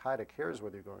think Al-Qaeda cares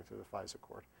whether you're going through the FISA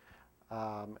court.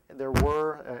 There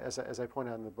were, as I point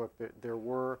out in the book, there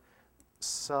were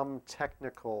some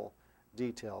technical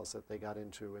details that they got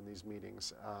into in these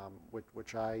meetings,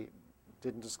 which I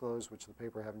didn't disclose, which the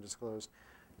paper haven't disclosed,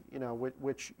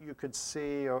 which you could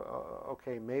see,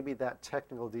 okay, maybe that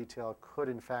technical detail could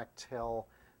in fact tell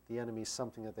the enemy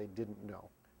something that they didn't know.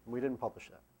 And we didn't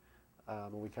publish that,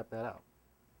 and we kept that out.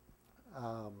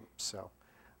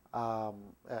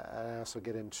 I also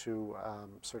get into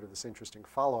sort of this interesting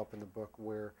follow-up in the book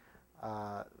where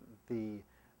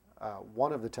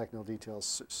one of the technical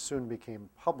details soon became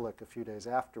public a few days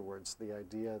afterwards, the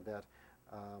idea that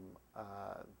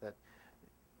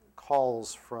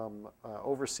calls from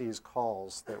overseas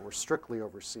calls that were strictly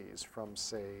overseas from,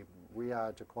 say,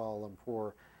 Riyadh to Kuala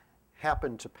Lumpur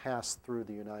happened to pass through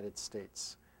the United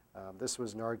States. This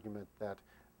was an argument that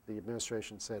the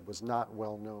administration said was not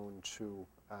well known to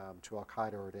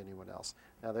Al-Qaeda or to anyone else.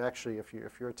 Now, actually, if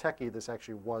you're a techie, this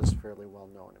actually was fairly well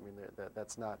known. I mean,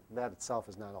 that itself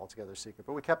is not altogether secret.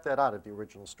 But we kept that out of the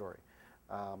original story.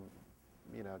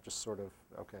 Just sort of,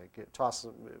 okay, toss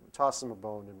them a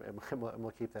bone and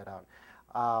we'll keep that out.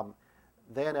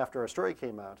 Then after our story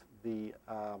came out, the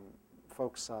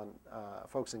folks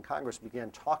in Congress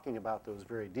began talking about those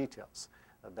very details.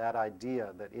 That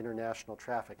idea that international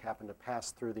traffic happened to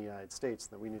pass through the United States,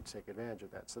 that we need to take advantage of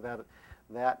that. So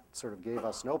that sort of gave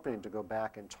us an opening to go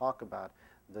back and talk about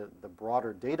the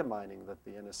broader data mining that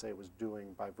the NSA was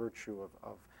doing by virtue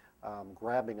of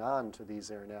grabbing on to these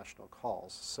international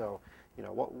calls. So,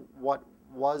 what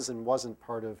was and wasn't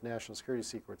part of national security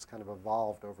secrets kind of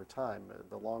evolved over time,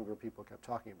 the longer people kept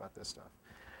talking about this stuff.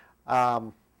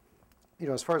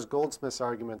 As far as Goldsmith's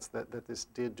arguments that this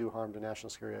did do harm to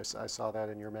national security, I saw that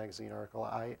in your magazine article.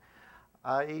 I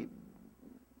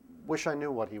wish I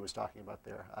knew what he was talking about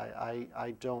there.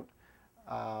 I don't.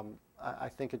 I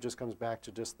think it just comes back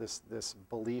to just this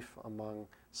belief among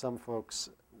some folks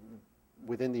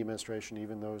within the administration,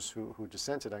 even those who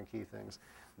dissented on key things,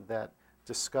 that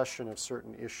discussion of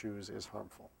certain issues is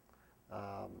harmful.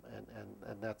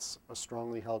 And that's a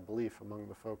strongly held belief among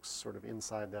the folks sort of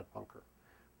inside that bunker.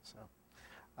 So.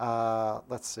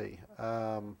 Let's see.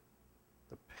 The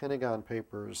Pentagon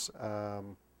Papers.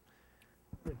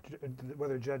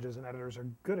 Whether judges and editors are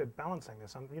good at balancing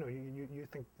this. You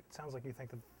think it sounds like you think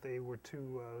that they were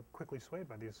too quickly swayed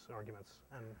by these arguments.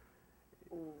 And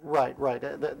right.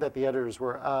 That the editors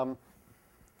were.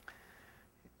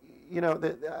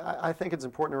 I think it's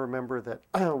important to remember that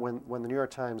when the New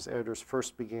York Times editors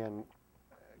first began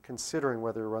considering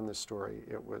whether to run this story,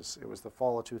 it was the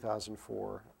fall of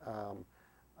 2004.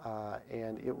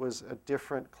 And it was a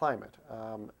different climate,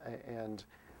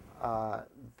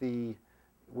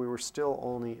 we were still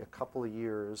only a couple of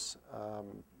years,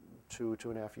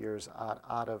 2.5 years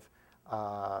out of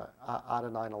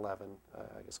 9/11.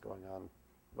 I guess going on.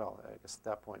 Well, I guess at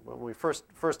that point when we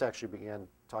first actually began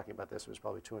talking about this was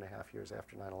probably 2.5 years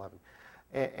after 9/11,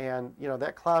 and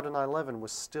that cloud of 9/11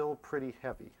 was still pretty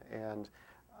heavy, and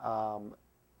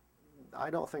I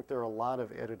don't think there are a lot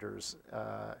of editors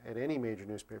at any major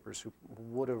newspapers who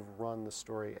would have run the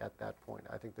story at that point.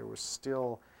 I think there was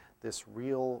still this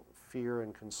real fear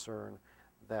and concern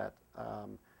that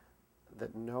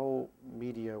that no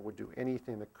media would do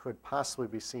anything that could possibly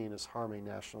be seen as harming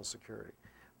national security.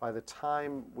 By the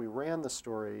time we ran the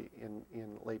story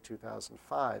in late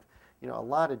 2005, a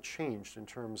lot had changed in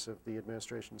terms of the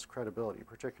administration's credibility,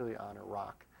 particularly on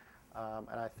Iraq.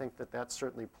 And I think that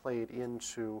certainly played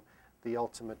into the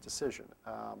ultimate decision.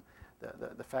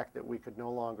 The fact that we could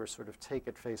no longer sort of take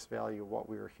at face value what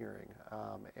we were hearing,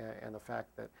 and the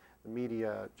fact that the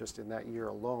media just in that year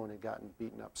alone had gotten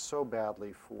beaten up so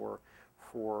badly for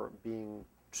being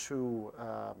too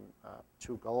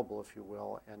gullible, if you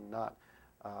will, and not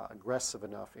aggressive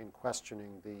enough in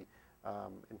questioning the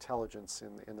intelligence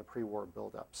in the pre-war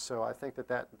buildup. So I think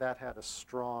that had a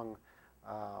strong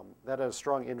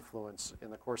influence in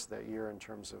the course of that year in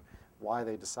terms of why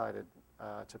they decided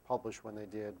to publish when they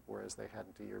did, whereas they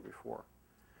hadn't a year before.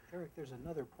 Eric, there's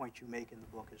another point you make in the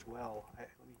book as well. Let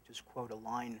me just quote a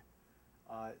line.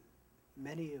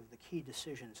 Many of the key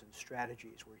decisions and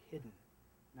strategies were hidden,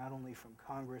 not only from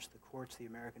Congress, the courts, the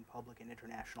American public, and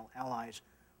international allies,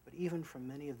 but even from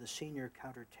many of the senior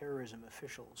counterterrorism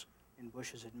officials in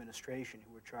Bush's administration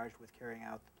who were charged with carrying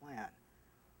out the plan.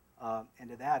 And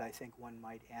to that, I think one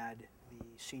might add the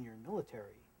senior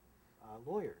military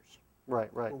lawyers,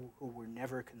 right. Who were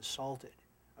never consulted,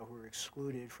 who were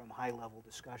excluded from high-level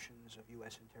discussions of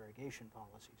U.S. interrogation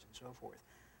policies and so forth.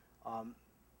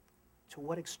 To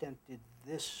what extent did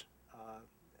this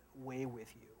weigh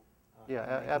with you? Yeah, in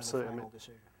making absolutely. The final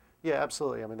decision? Yeah,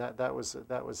 absolutely. I mean, that was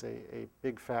a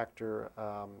big factor.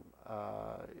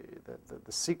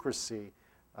 The secrecy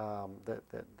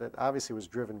that obviously was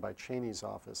driven by Cheney's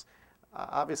office,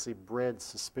 obviously bred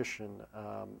suspicion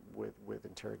with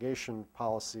interrogation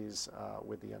policies,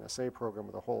 with the NSA program,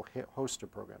 with a whole host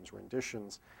of programs,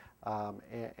 renditions,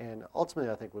 and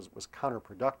ultimately I think was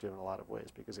counterproductive in a lot of ways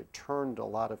because it turned a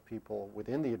lot of people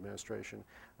within the administration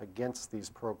against these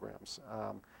programs.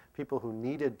 People who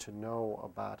needed to know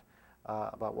about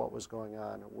what was going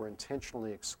on were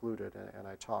intentionally excluded, and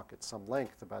I talk at some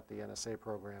length about the NSA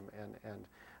program and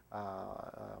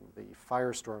the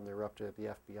firestorm they erupted at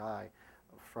the FBI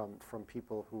from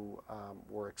people who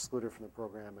were excluded from the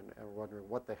program and were wondering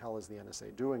what the hell is the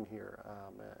NSA doing here,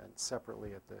 and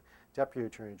separately at the Deputy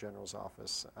Attorney General's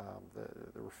office,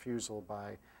 the refusal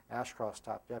by Ashcroft's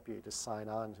top deputy to sign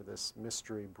on to this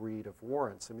mystery breed of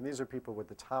warrants. I mean, these are people with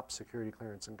the top security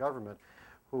clearance in government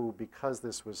who, because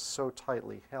this was so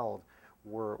tightly held,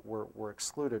 were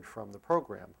excluded from the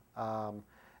program.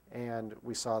 And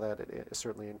we saw that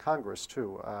certainly in Congress,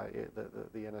 too.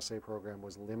 The NSA program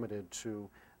was limited to,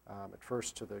 at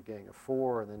first, to the Gang of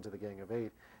Four and then to the Gang of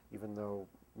Eight, even though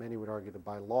many would argue that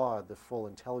by law, the full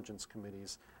intelligence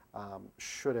committees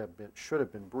should have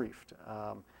been briefed.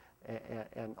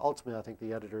 And ultimately, I think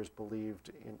the editors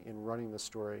believed in running the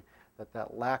story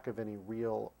that lack of any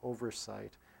real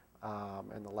oversight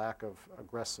and the lack of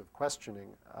aggressive questioning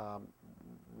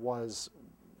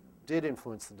did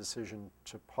influence the decision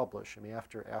to publish. I mean,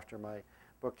 after my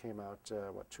book came out,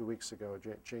 2 weeks ago,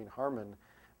 Jane Harmon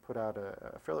put out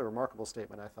a fairly remarkable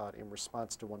statement, I thought, in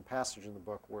response to one passage in the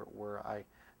book where I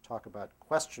talk about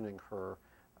questioning her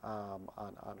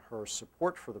on her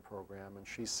support for the program, and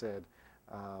she said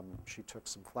she took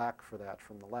some flack for that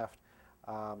from the left,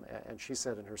 and she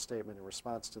said in her statement in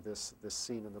response to this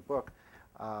scene in the book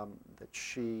that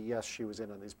she was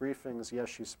in on these briefings, yes,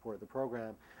 she supported the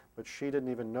program, but she didn't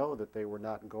even know that they were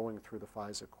not going through the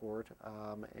FISA court,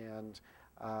 and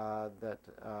that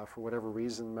for whatever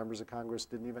reason, members of Congress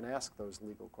didn't even ask those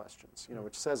legal questions,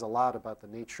 which says a lot about the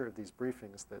nature of these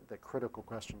briefings, that critical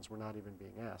questions were not even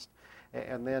being asked.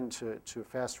 And then to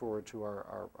fast forward to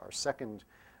our second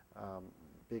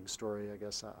big story, I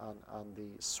guess, on the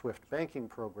SWIFT banking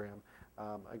program,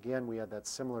 again, we had that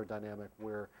similar dynamic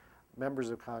where members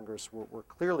of Congress were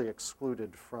clearly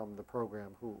excluded from the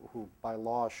program who by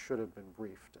law should have been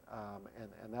briefed.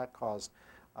 And that caused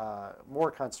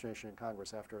more consternation in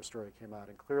Congress after our story came out.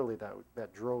 And clearly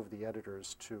that drove the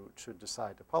editors to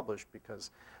decide to publish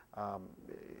because,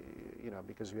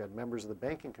 because you had members of the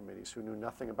banking committees who knew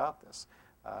nothing about this.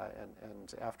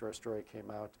 And after our story came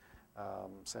out,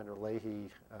 Senator Leahy,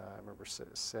 I remember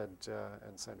said,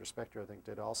 and Senator Specter, I think,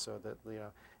 did also, that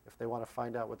if they want to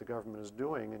find out what the government is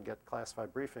doing and get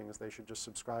classified briefings, they should just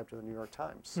subscribe to the New York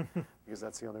Times because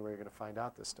that's the only way you're going to find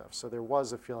out this stuff. So there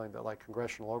was a feeling that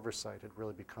congressional oversight had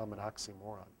really become an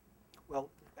oxymoron. Well,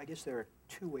 I guess there are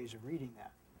two ways of reading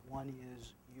that. One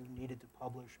is you needed to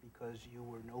publish because you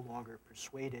were no longer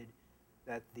persuaded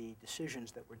that the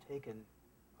decisions that were taken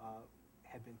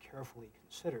had been carefully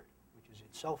considered, which is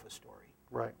itself a story.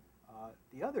 Right.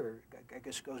 The other, I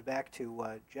guess, goes back to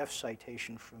Jeff's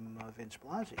citation from Vince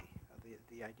Blasi,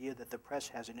 the idea that the press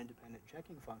has an independent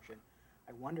checking function.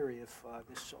 I wonder if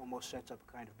this almost sets up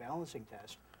a kind of balancing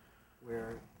test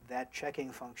where that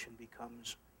checking function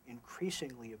becomes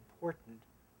increasingly important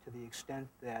to the extent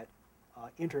that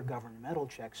intergovernmental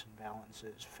checks and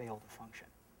balances fail to function.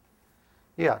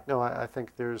 Yeah, no, I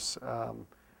think there's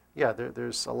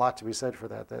there's a lot to be said for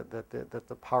that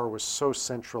the power was so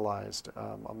centralized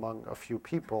among a few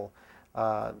people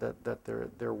that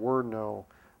there were no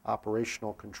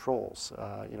operational controls.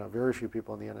 Very few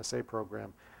people in the NSA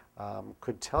program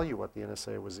could tell you what the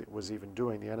NSA was even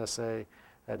doing. The NSA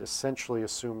had essentially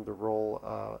assumed the role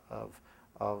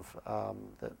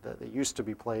that it used to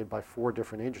be played by 4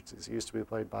 different agencies. It used to be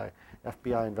played by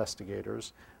FBI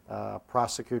investigators,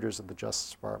 prosecutors at the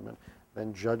Justice Department,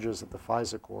 then judges at the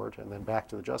FISA court, and then back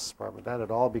to the Justice Department. That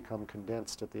had all become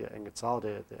condensed and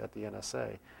consolidated at the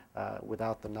NSA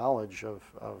without the knowledge of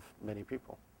many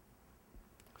people.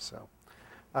 So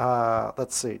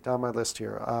let's see, down my list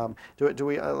here. Do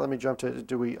we? Let me jump to.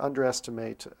 Do we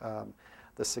underestimate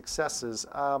the successes?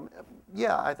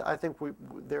 I think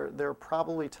there are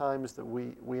probably times that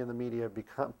we in the media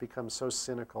become so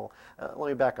cynical. Let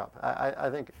me back up. I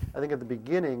think at the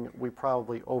beginning we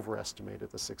probably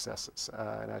overestimated the successes,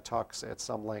 and I talk at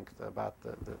some length about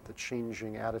the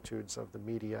changing attitudes of the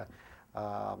media,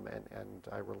 and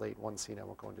I relate one scene. I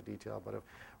won't go into detail, but of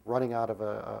running out of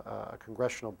a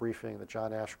congressional briefing that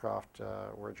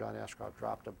where John Ashcroft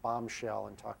dropped a bombshell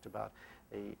and talked about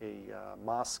a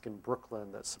mosque in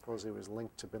Brooklyn that supposedly was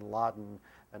linked to bin Laden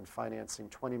and financing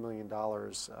 $20 million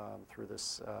through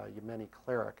this Yemeni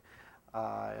cleric,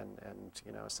 and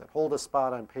said, hold a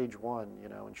spot on page 1,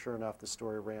 and sure enough the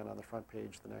story ran on the front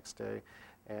page the next day,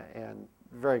 and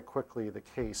very quickly the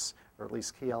case, or at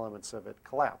least key elements of it,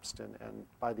 collapsed, and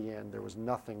by the end there was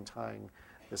nothing tying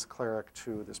this cleric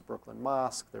to this Brooklyn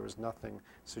mosque. There was nothing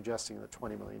suggesting that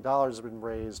 $20 million had been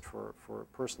raised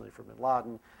personally for bin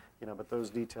Laden. But those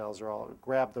details are all,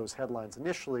 grab those headlines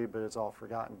initially, but it's all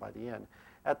forgotten by the end.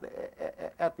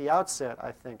 At the outset,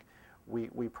 I think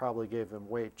we probably gave them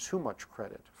way too much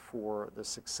credit for the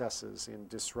successes in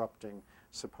disrupting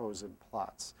supposed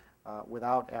plots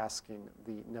without asking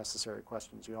the necessary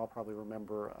questions. You all probably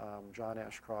remember John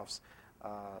Ashcroft's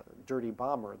dirty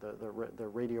bomber, the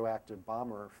radioactive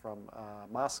bomber from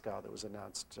Moscow that was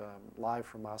announced live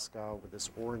from Moscow with this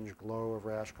orange glow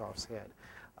over Ashcroft's head.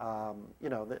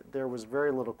 There was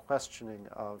very little questioning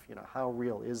of, how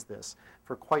real is this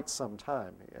for quite some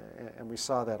time, and we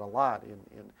saw that a lot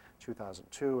in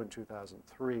 2002 and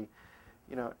 2003.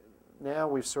 Now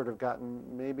we've sort of gotten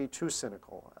maybe too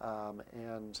cynical,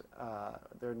 and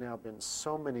there have now been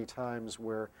so many times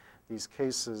where these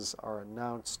cases are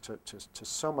announced to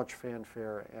so much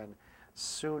fanfare and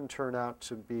soon turn out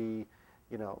to be,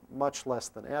 much less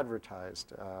than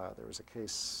advertised. There was a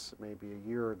case maybe a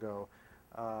year ago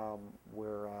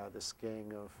where this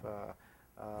gang of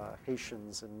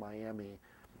Haitians in Miami,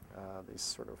 these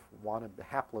sort of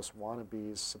hapless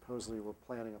wannabes, supposedly were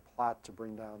planning a plot to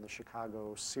bring down the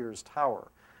Chicago Sears Tower.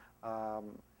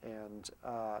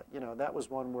 That was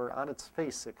one where on its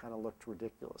face it kind of looked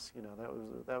ridiculous.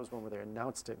 That was one where they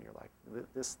announced it and you're like,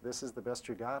 this is the best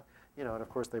you got? And of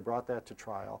course they brought that to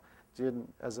trial.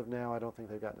 As of now, I don't think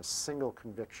they've gotten a single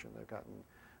conviction. They've gotten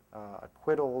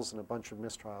acquittals and a bunch of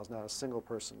mistrials, not a single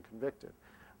person convicted.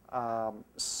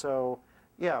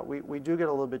 We do get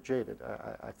a little bit jaded,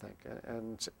 I think,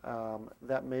 and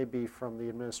that may be from the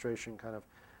administration kind of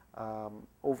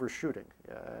overshooting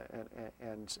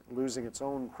and losing its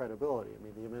own credibility. I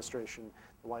mean, the administration,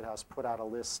 the White House put out a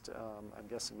list, I'm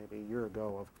guessing maybe a year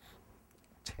ago, of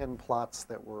 10 plots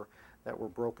that were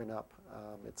broken up.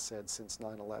 It said since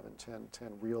 9/11,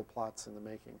 10 real plots in the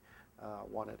making.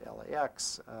 One at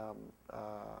LAX,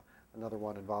 another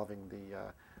one involving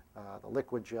the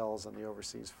liquid gels on the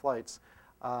overseas flights.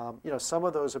 Some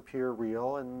of those appear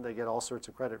real, and they get all sorts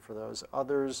of credit for those.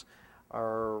 Others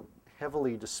are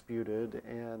heavily disputed,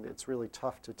 and it's really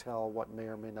tough to tell what may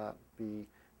or may not be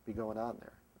going on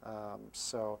there.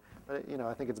 But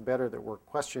I think it's better that we're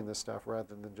questioning this stuff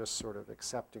rather than just sort of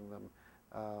accepting them,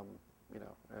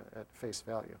 at face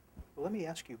value. Well, let me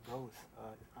ask you both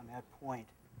on that point.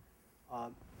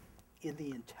 In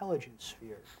the intelligence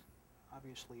sphere,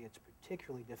 obviously it's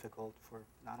particularly difficult for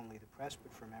not only the press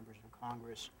but for members of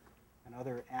Congress and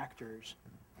other actors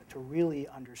to really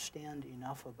understand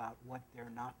enough about what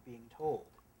they're not being told,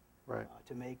 right,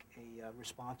 to make a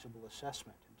responsible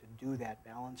assessment and to do that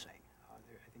balancing.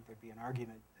 I think there'd be an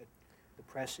argument that the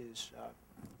press is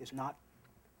not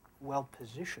well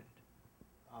positioned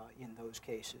in those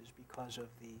cases because of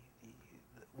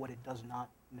what it does not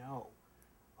know.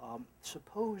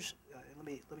 Suppose, let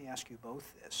me ask you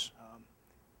both this.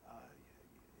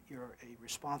 You're a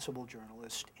responsible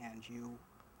journalist and you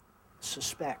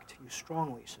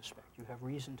strongly suspect, you have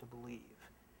reason to believe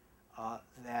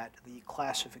that the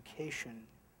classification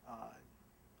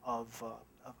of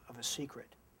a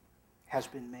secret has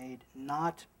been made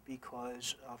not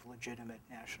because of legitimate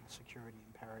national security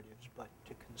imperatives, but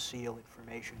to conceal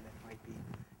information that might be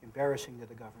embarrassing to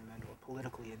the government or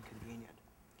politically inconvenient.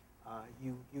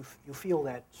 You feel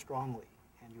that strongly,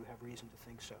 and you have reason to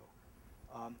think so.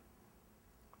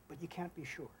 But you can't be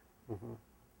sure. Mm-hmm.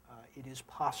 It is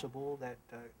possible that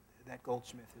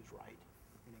Goldsmith is right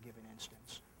in a given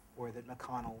instance, or that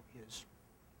McConnell is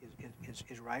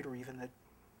right, or even that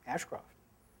Ashcroft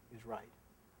is right,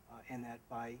 and that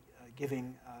by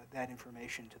giving that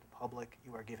information to the public,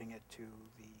 you are giving it to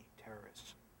the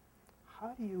terrorists.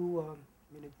 How do you?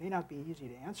 I mean, it may not be easy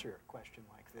to answer a question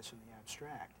like this in the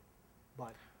abstract,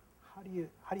 but how do you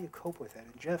cope with that?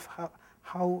 And Jeff,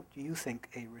 how do you think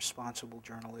a responsible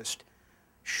journalist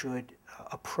should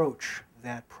approach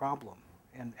that problem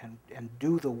and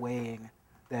do the weighing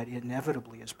that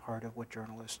inevitably is part of what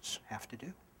journalists have to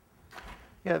do?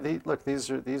 Yeah, look, these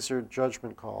are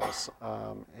judgment calls,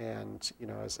 and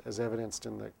as evidenced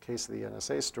in the case of the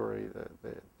NSA story,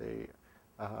 they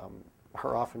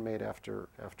are often made after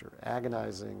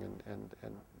agonizing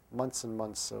and months and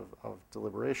months of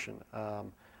deliberation.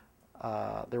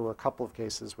 There were a couple of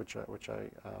cases which I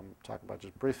talk about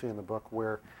just briefly in the book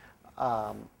where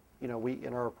we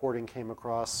in our reporting came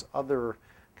across other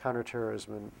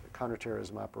counterterrorism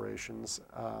operations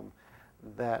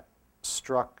that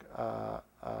struck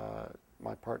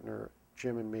my partner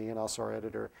Jim and me, and also our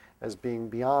editor, as being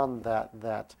beyond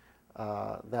that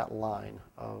line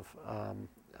of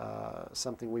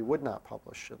something we would not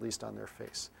publish, at least on their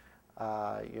face.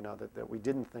 That we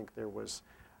didn't think there was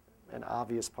an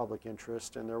obvious public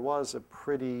interest, and there was a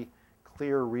pretty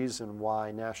clear reason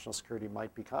why national security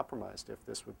might be compromised if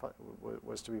this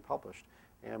was to be published.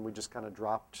 And we just kind of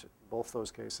dropped both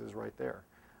those cases right there.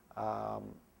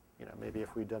 Maybe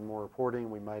if we'd done more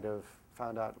reporting, we might have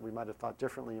thought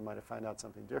differently, you might have found out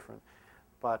something different.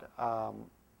 But a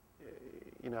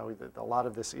lot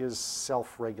of this is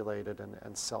self-regulated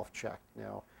and self-checked.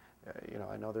 Now,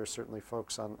 I know there's certainly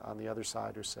folks on the other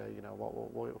side who say,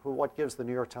 what gives the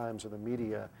New York Times or the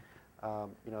media,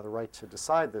 the right to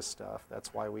decide this stuff?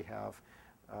 That's why we have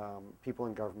people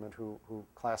in government who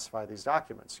classify these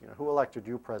documents. Who elected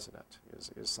you president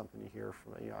is something you hear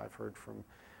from. I've heard from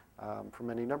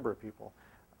any number of people.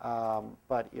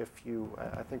 But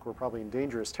I think we're probably in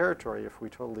dangerous territory if we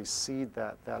totally cede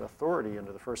that authority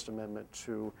under the First Amendment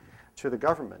to the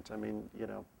government. I mean,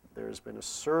 there's been a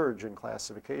surge in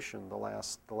classification the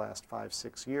last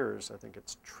 5-6 years. I think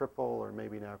it's triple or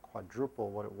maybe now quadruple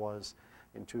what it was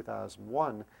in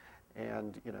 2001.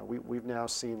 And we've now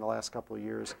seen the last couple of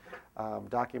years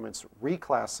documents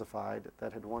reclassified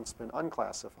that had once been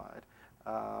unclassified.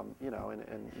 And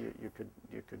you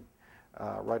could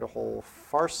write a whole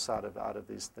farce out of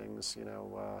these things.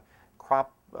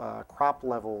 Crop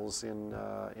levels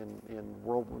during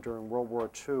World War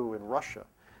II in Russia,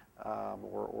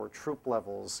 or troop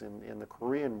levels in the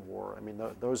Korean War. I mean,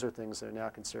 those are things that are now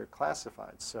considered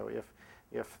classified. So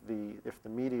if the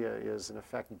media is in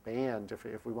effect banned,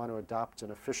 if we want to adopt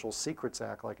an official secrets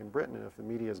act like in Britain, and if the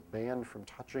media is banned from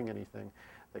touching anything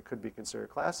that could be considered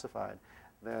classified,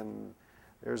 then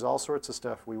there's all sorts of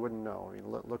stuff we wouldn't know. I mean,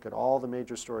 look at all the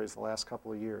major stories the last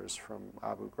couple of years, from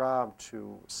Abu Ghraib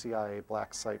to CIA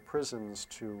black site prisons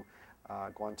to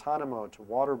Guantanamo to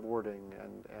waterboarding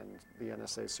and the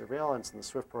NSA surveillance and the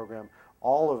SWIFT program.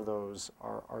 All of those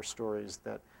are stories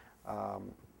that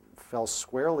fell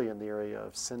squarely in the area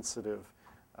of sensitive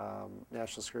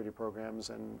national security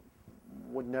programs and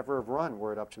would never have run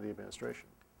were it up to the administration.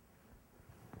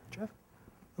 Jeff?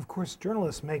 Of course,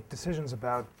 journalists make decisions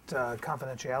about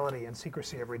confidentiality and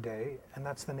secrecy every day, and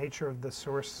that's the nature of the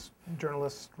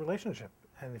source-journalist relationship.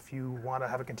 And if you want to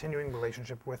have a continuing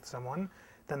relationship with someone,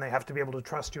 then they have to be able to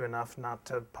trust you enough not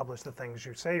to publish the things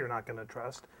you say you're not going to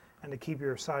trust, and to keep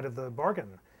your side of the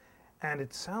bargain. And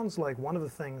it sounds like one of the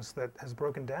things that has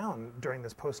broken down during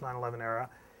this post-9/11 era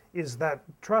is that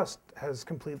trust has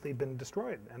completely been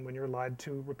destroyed. And when you're lied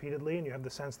to repeatedly and you have the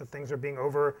sense that things are being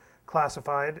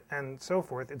over-classified and so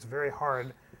forth, it's very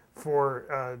hard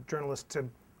for journalists to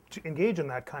engage in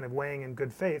that kind of weighing in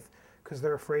good faith because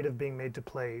they're afraid of being made to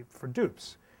play for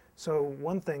dupes. So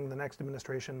one thing the next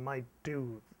administration might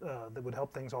do that would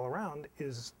help things all around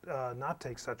is not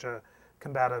take such a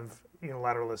combative,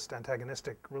 unilateralist,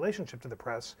 antagonistic relationship to the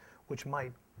press, which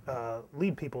might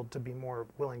lead people to be more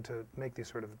willing to make these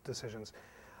sort of decisions.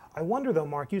 I wonder, though,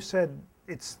 Mark, you said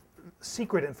it's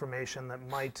secret information that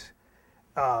might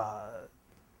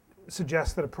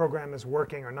suggest that a program is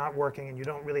working or not working, and you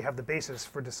don't really have the basis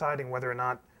for deciding whether or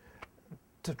not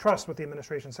to trust what the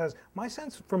administration says. My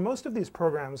sense for most of these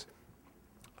programs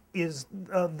is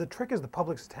the trick is the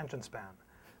public's attention span.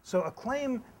 So a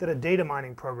claim that a data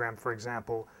mining program, for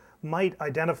example, might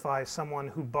identify someone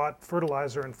who bought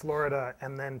fertilizer in Florida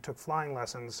and then took flying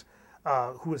lessons,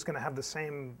 who is going to have the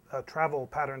same travel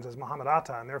patterns as Muhammad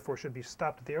Atta and therefore should be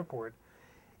stopped at the airport,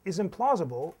 is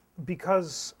implausible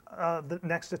because the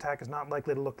next attack is not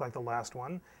likely to look like the last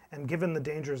one. And given the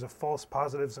dangers of false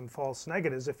positives and false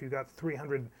negatives, if you got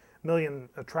 300 million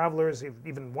travelers,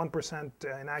 even 1%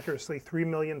 inaccuracy, 3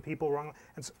 million people wrong.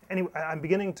 And so, anyway, I'm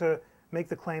beginning to make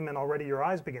the claim, and already your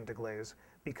eyes begin to glaze,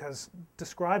 because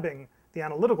describing the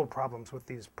analytical problems with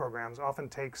these programs often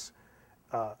takes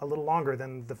a little longer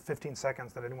than the 15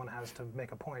 seconds that anyone has to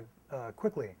make a point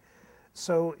quickly.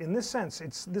 So in this sense,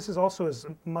 this is also as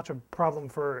much a problem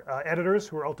for editors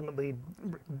who are ultimately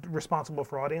responsible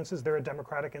for audiences. They're a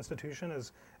democratic institution,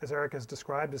 as Eric has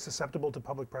described, is susceptible to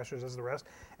public pressures as the rest.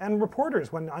 And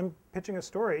reporters, when I'm pitching a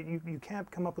story, you can't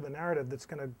come up with a narrative that's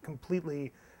going to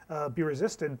completely be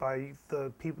resisted by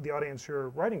the audience you're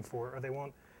writing for, or they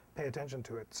won't pay attention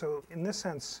to it. So in this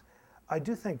sense, I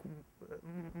do think,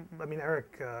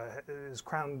 Eric is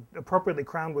appropriately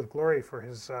crowned with glory for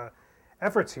his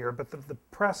efforts here, but the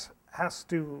press has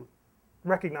to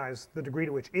recognize the degree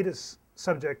to which it is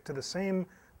subject to the same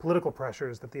political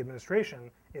pressures that the administration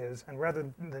is, and rather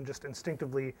than just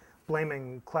instinctively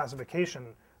blaming classification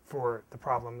for the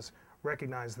problems,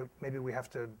 recognize that maybe we have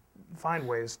to find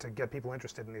ways to get people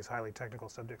interested in these highly technical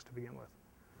subjects to begin with.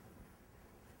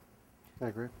 I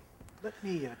agree. Let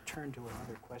me turn to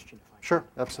another question, if I may. Sure,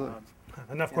 absolutely.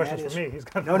 Enough questions for me. He's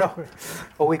got no.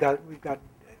 Well, we've got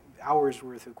hours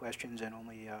worth of questions and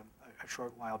only a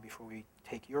short while before we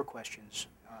take your questions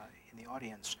in the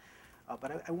audience.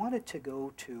 But I wanted to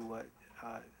go to,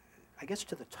 I guess,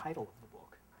 to the title of the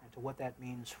book and to what that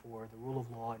means for the rule of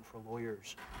law and for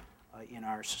lawyers in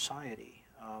our society.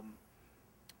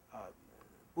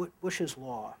 Bush's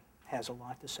law has a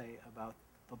lot to say about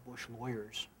the Bush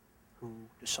lawyers who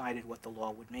decided what the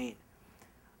law would mean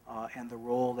and the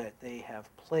role that they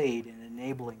have played in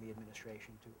enabling the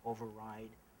administration to override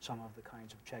some of the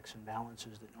kinds of checks and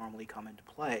balances that normally come into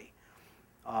play.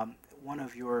 One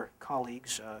of your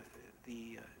colleagues,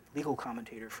 the legal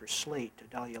commentator for Slate,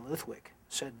 Dahlia Lithwick,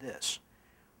 said this: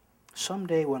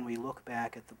 "Someday when we look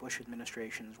back at the Bush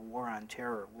administration's war on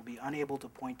terror, we'll be unable to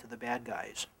point to the bad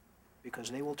guys because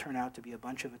they will turn out to be a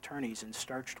bunch of attorneys in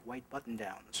starched white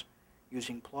button-downs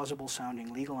using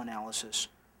plausible-sounding legal analysis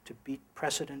to beat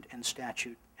precedent and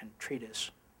statute and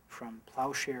treatise from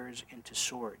plowshares into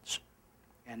swords,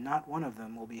 and not one of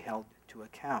them will be held to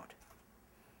account."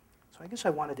 So I guess I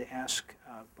wanted to ask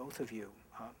both of you,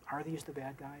 are these the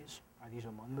bad guys? Are these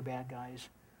among the bad guys?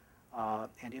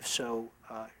 And if so,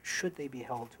 should they be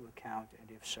held to account,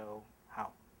 and if so,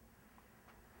 how?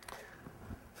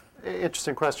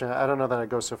 Interesting question. I don't know that I'd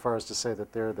go so far as to say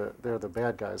that they're the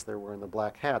bad guys. They're wearing the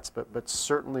black hats, but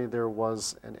certainly there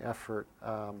was an effort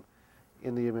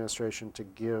in the administration to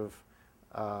give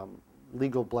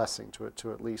legal blessing to it,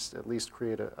 to at least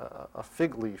create a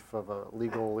fig leaf of a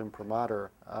legal imprimatur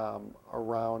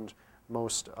around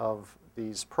most of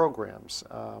these programs.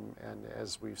 And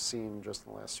as we've seen just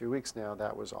in the last few weeks now,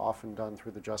 that was often done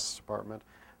through the Justice Department,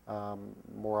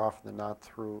 more often than not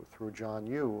through John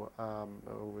Yoo,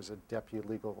 who was a deputy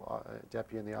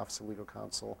in the Office of Legal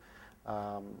Counsel,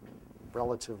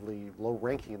 relatively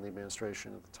low-ranking in the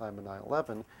administration at the time of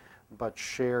 9/11, but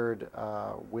shared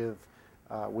with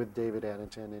David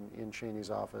Addington in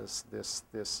Cheney's office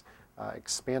this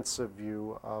expansive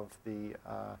view of the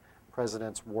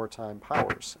president's wartime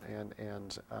powers,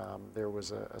 and there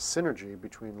was a synergy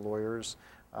between lawyers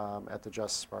at the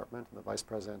Justice Department and the Vice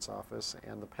President's office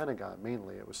and the Pentagon.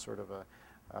 Mainly, it was sort of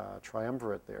a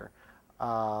triumvirate there,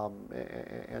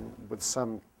 and with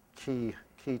some key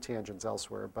tangents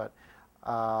elsewhere. But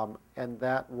and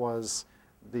that was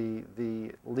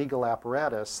the legal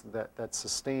apparatus that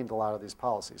sustained a lot of these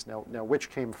policies. Now which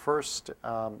came first?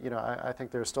 I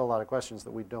think there's still a lot of questions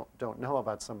that we don't know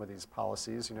about some of these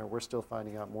policies. We're still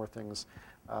finding out more things,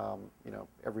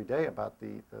 every day about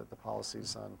the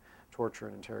policies on torture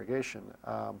and interrogation.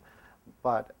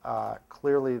 But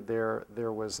clearly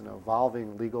there was an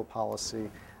evolving legal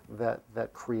policy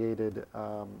that created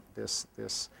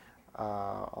this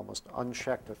almost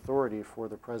unchecked authority for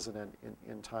the president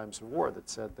in times of war that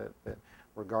said that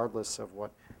regardless of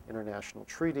what international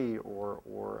treaty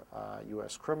or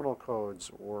U.S. criminal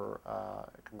codes or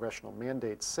congressional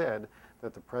mandates said,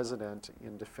 that the president,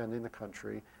 in defending the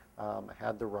country,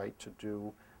 had the right to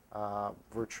do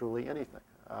virtually anything.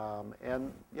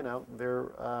 And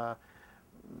there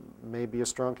may be a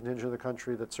strong contingent of the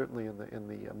country that certainly in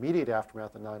the immediate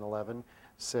aftermath of 9/11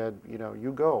 said,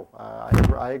 you go.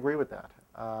 I agree with that.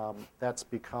 That's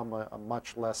become a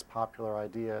much less popular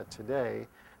idea today,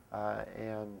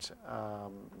 and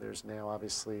there's now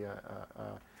obviously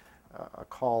a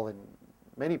call in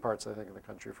many parts, I think, of the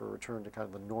country for a return to kind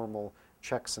of the normal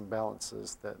checks and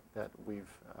balances that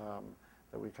we've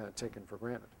kind of taken for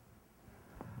granted.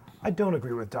 I don't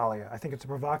agree with Dahlia. I think it's a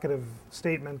provocative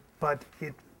statement, but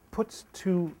it puts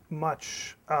too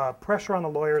much pressure on the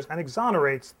lawyers and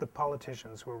exonerates the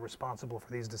politicians who are responsible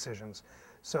for these decisions.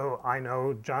 So I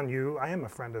know John Yoo. I am a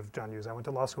friend of John Yoo's. I went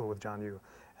to law school with John Yoo.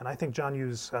 And I think John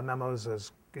Yoo's memos,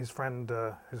 as his friend,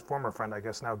 his former friend, I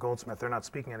guess now Goldsmith, they're not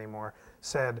speaking anymore,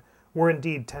 said were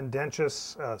indeed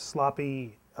tendentious,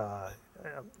 sloppy,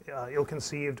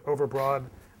 ill-conceived, overbroad,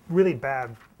 really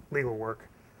bad legal work,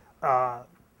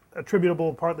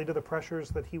 attributable partly to the pressures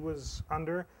that he was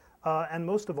under, and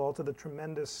most of all to the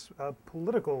tremendous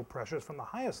political pressures from the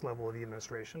highest level of the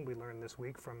administration. We learned this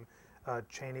week from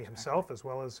Cheney himself as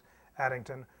well as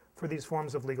Addington for these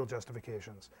forms of legal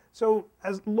justifications. So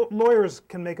as lawyers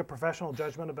can make a professional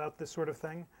judgment about this sort of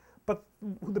thing, but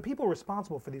the people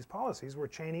responsible for these policies were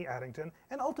Cheney, Addington,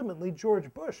 and ultimately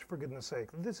George Bush, for goodness sake.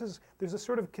 There's a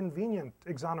sort of convenient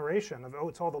exoneration of,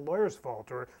 it's all the lawyer's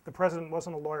fault, or the president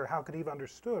wasn't a lawyer, how could he have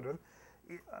understood?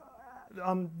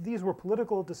 These were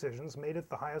political decisions made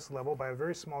at the highest level by a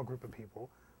very small group of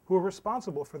people who were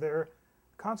responsible for their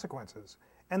consequences.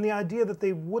 And the idea that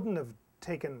they wouldn't have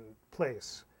taken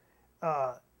place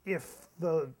if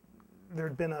there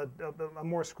had been a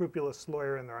more scrupulous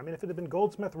lawyer in there. I mean, if it had been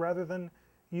Goldsmith rather than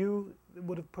you, it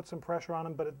would have put some pressure on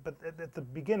him. But at the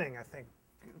beginning, I think,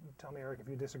 tell me, Eric, if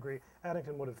you disagree,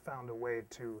 Addington would have found a way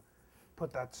to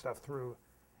put that stuff through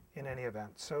in any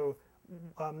event. So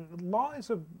law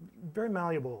is a very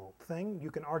malleable thing.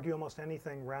 You can argue almost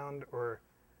anything round or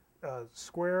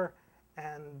square.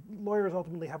 And lawyers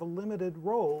ultimately have a limited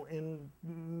role in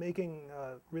making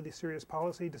really serious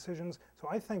policy decisions. So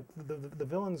I think the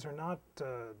villains are not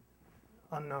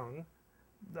unknown.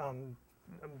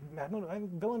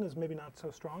 Villain is maybe not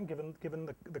so strong given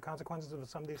the consequences of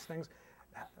some of these things.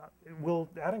 Will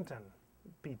Addington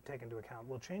be taken into account?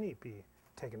 Will Cheney be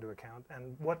taken into account?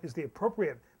 And what is the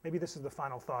appropriate, maybe this is the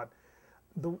final thought,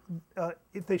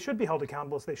 if they should be held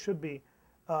accountable, as they should be,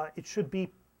 it should be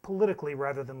politically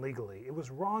rather than legally. It was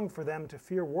wrong for them to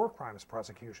fear war crimes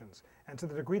prosecutions. And to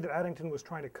the degree that Addington was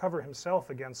trying to cover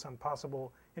himself against some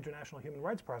possible international human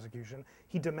rights prosecution,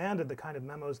 he demanded the kind of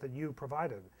memos that you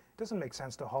provided. It doesn't make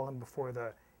sense to haul him before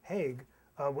the Hague.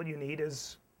 What you need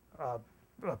is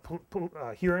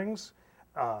hearings,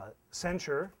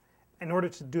 censure. In order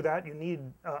to do that, you need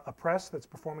a press that's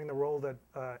performing the role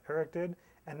that Eric did.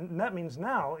 And that means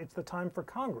now it's the time for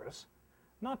Congress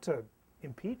not to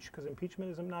impeach, because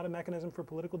impeachment is not a mechanism for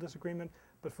political disagreement,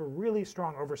 but for really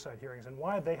strong oversight hearings. And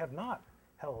why they have not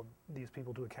held these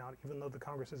people to account, even though the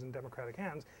Congress is in Democratic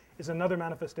hands, is another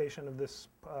manifestation of this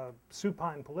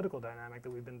supine political dynamic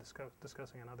that we've been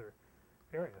discussing in other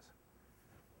areas.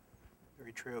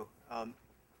 Very true.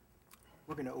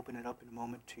 We're going to open it up in a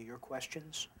moment to your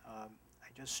questions. I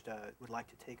just would like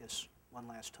to take us one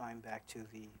last time back to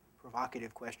the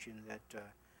provocative question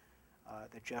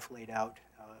that Jeff laid out.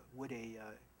 Would a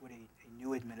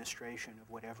new administration of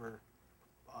whatever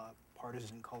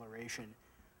partisan coloration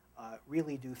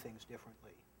really do things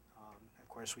differently? Of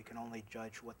course, we can only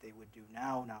judge what they would do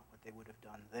now, not what they would have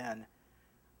done then,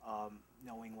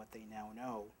 knowing what they now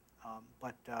know.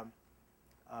 But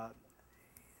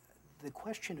the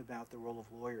question about the role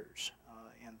of lawyers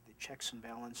and the checks and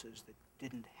balances that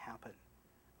didn't happen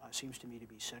seems to me to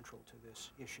be central to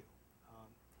this issue.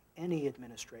 Any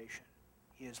administration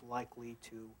is likely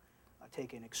to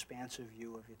take an expansive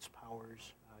view of its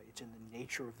powers. It's in the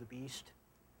nature of the beast.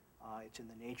 It's in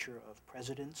the nature of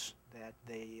presidents that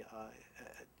they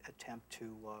attempt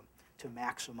to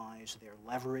maximize their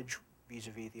leverage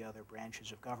vis-a-vis the other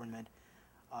branches of government.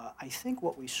 I think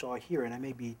what we saw here, and I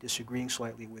may be disagreeing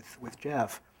slightly with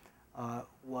Jeff,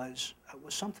 was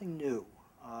something new,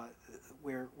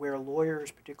 where lawyers,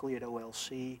 particularly at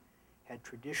OLC, had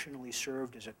traditionally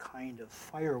served as a kind of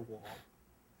firewall.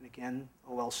 And again,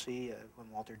 OLC, when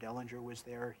Walter Dellinger was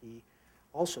there, he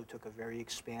also took a very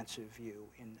expansive view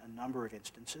in a number of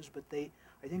instances, but I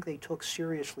think they took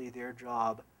seriously their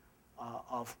job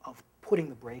of putting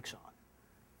the brakes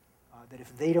on, that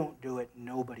if they don't do it,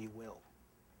 nobody will.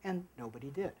 And nobody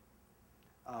did.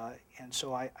 And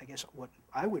so I guess what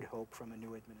I would hope from a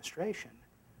new administration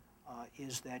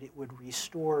is that it would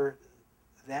restore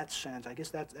that sense. I guess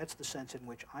that's the sense in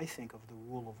which I think of the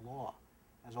rule of law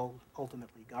as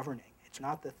ultimately governing. It's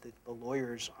not that the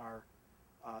lawyers are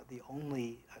the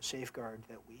only safeguard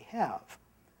that we have,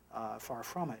 far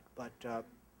from it, but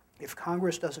if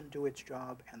Congress doesn't do its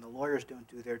job and the lawyers don't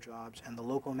do their jobs and the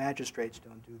local magistrates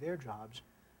don't do their jobs,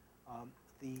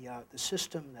 the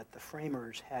system that the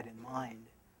framers had in mind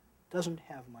doesn't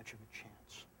have much of a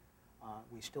chance.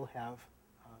 We still have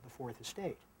the Fourth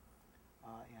Estate.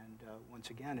 And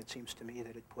once again, it seems to me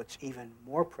that it puts even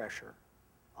more pressure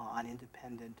on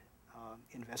independent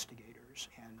investigators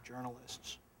and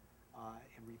journalists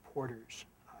and reporters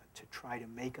to try to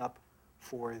make up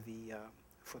for the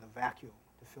vacuum,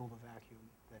 to fill the vacuum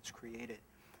that's created.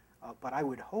 But I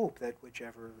would hope that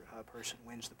whichever person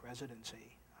wins the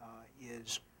presidency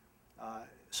is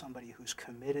somebody who's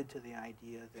committed to the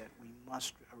idea that we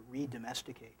must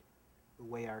re-domesticate the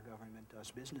way our government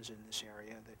does business in this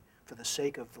area, that for the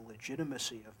sake of the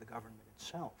legitimacy of the government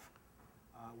itself,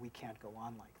 we can't go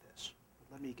on like this.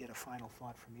 But let me get a final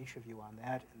thought from each of you on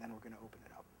that, and then we're going to open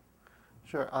it up.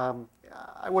 Sure.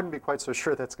 I wouldn't be quite so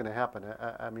sure that's going to happen.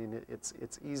 I mean,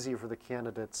 it's easy for the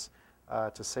candidates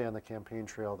to say on the campaign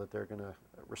trail that they're going to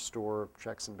restore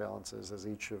checks and balances, as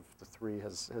each of the three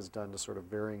has done to sort of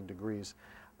varying degrees.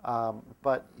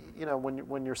 But you know,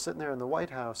 when you're sitting there in the White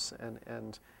House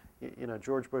and you know,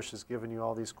 George Bush has given you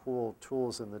all these cool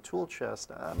tools in the tool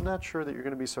chest, I'm not sure that you're going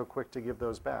to be so quick to give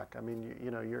those back. I mean, you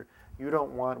know, you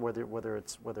don't want, whether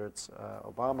it's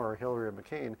Obama or Hillary or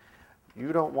McCain,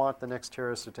 you don't want the next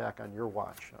terrorist attack on your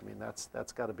watch. I mean,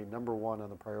 that's got to be number one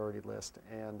on the priority list,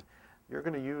 and you're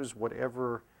going to use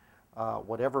whatever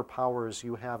powers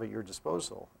you have at your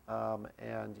disposal.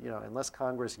 And you know, unless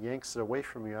Congress yanks it away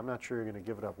from you, I'm not sure you're going to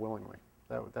give it up willingly.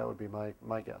 That would be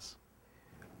my guess.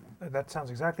 That sounds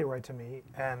exactly right to me.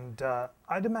 And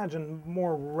I'd imagine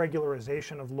more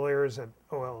regularization of lawyers at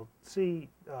OLC.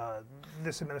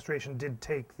 This administration did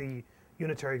take the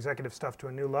unitary executive stuff to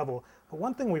a new level. But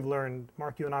one thing we've learned,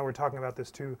 Mark, you and I were talking about this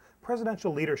too,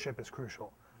 presidential leadership is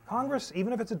crucial. Congress,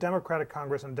 even if it's a Democratic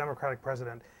Congress and Democratic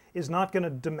president, is not going to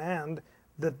demand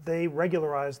that they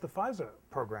regularize the FISA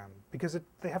program because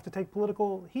they have to take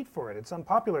political heat for it. It's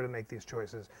unpopular to make these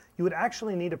choices. You would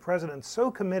actually need a president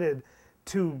so committed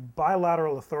to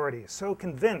bilateral authority, so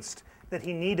convinced that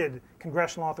he needed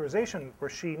congressional authorization, or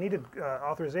she needed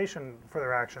authorization for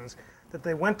their actions, that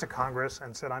they went to Congress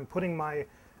and said, I'm putting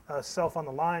myself on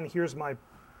the line, here's my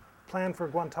plan for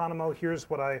Guantanamo, here's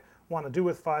what I want to do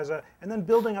with FISA, and then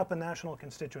building up a national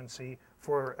constituency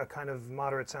for a kind of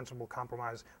moderate, sensible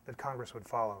compromise that Congress would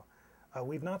follow.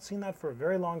 We've not seen that for a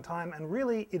very long time, and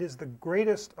really it is the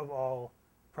greatest of all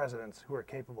presidents who are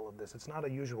capable of this. It's not a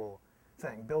usual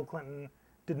thing. Bill Clinton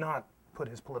did not put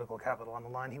his political capital on the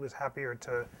line. He was happier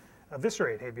to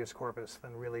eviscerate habeas corpus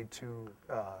than really to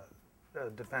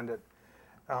defend it.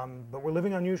 But we're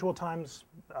living unusual times.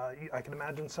 I can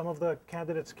imagine some of the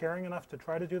candidates caring enough to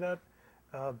try to do that.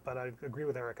 But I agree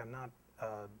with Eric. I'm not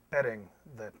betting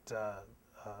that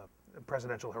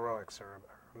presidential heroics are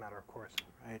a matter of course.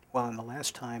 Right. Well, and the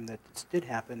last time that this did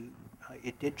happen,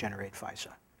 it did generate FISA.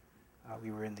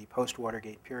 We were in the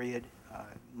post-Watergate period,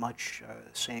 much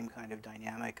same kind of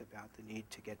dynamic about the need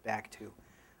to get back to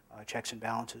checks and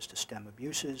balances to stem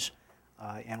abuses.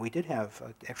 And we did have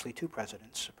actually two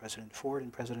presidents, President Ford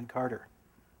and President Carter,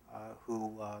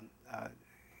 who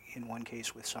in one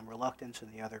case with some reluctance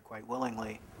and the other quite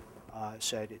willingly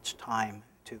said it's time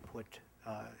to put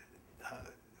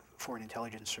foreign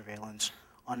intelligence surveillance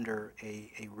under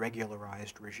a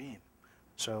regularized regime.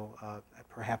 So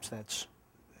perhaps that's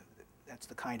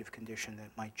the kind of condition that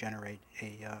might generate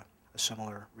a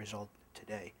similar result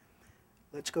today.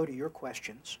 Let's go to your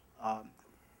questions.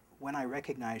 When I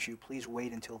recognize you, please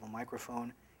wait until the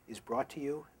microphone is brought to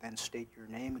you, then state your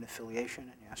name and affiliation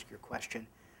and ask your question.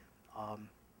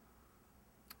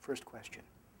 First question.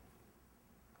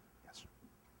 Yes.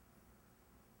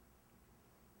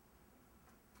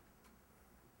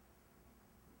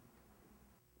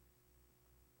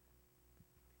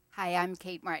 Hi, I'm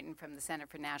Kate Martin from the Center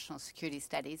for National Security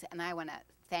Studies, and I want to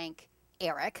thank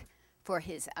Eric for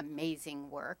his amazing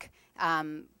work,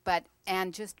 and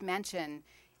just mention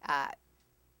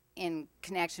in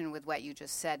connection with what you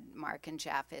just said, Mark and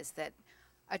Jeff, is that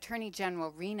Attorney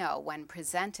General Reno, when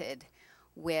presented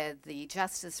with the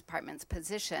Justice Department's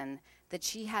position that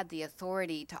she had the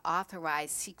authority to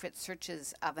authorize secret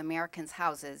searches of Americans'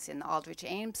 houses in the Aldrich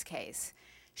Ames case.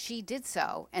 She did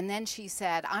so, and then she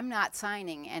said, I'm not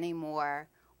signing any more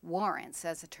warrants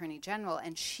as Attorney General,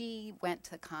 and she went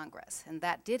to Congress. And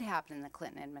that did happen in the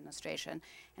Clinton administration,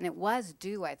 and it was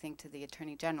due, I think, to the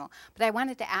Attorney General. But I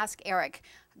wanted to ask Eric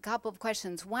a couple of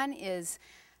questions. One is,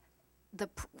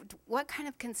 what kind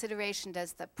of consideration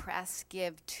does the press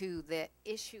give to the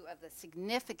issue of the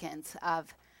significance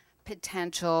of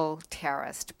potential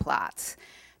terrorist plots?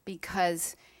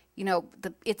 Because, you know,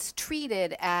 it's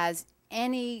treated as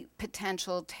any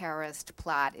potential terrorist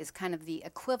plot is kind of the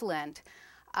equivalent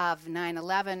of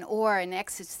 9/11 or an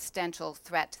existential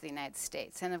threat to the United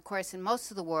States. And of course, in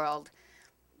most of the world,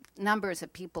 numbers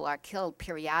of people are killed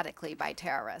periodically by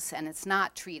terrorists, and it's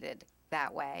not treated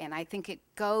that way. And I think it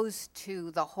goes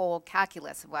to the whole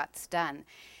calculus of what's done.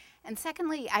 And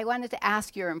secondly, I wanted to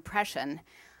ask your impression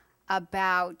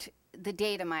about the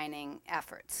data mining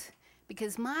efforts,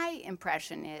 because my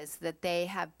impression is that they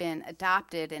have been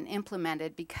adopted and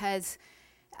implemented because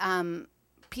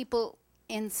people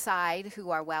inside who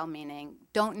are well-meaning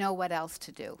don't know what else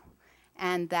to do,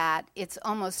 and that it's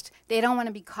almost, they don't want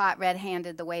to be caught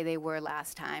red-handed the way they were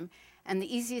last time. And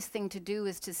the easiest thing to do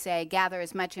is to say, gather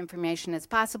as much information as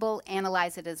possible,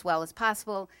 analyze it as well as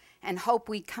possible, and hope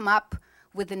we come up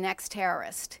with the next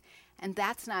terrorist. And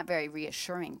that's not very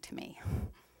reassuring to me.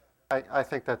 I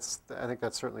think that's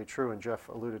certainly true, and Jeff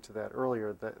alluded to that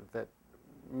earlier, that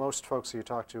most folks who you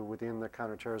talk to within the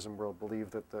counterterrorism world believe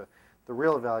that the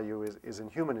real value is in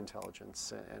human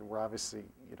intelligence, and we're obviously,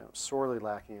 you know, sorely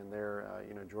lacking in there.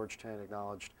 You know, George Tenet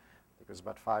acknowledged, I think it was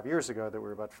about 5 years ago, that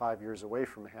we're about 5 years away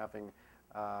from having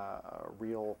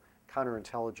real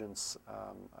counterintelligence,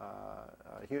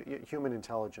 human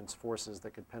intelligence forces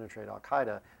that could penetrate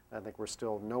Al-Qaeda. I think we're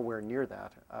still nowhere near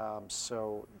that.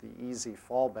 So the easy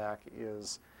fallback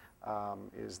is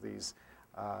these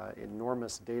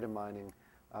enormous data mining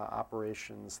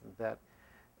operations that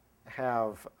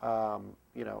have,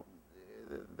 you know,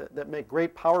 that make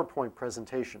great PowerPoint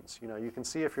presentations. You know, you can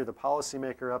see if you're the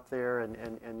policymaker up there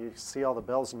and you see all the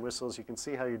bells and whistles, you can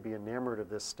see how you'd be enamored of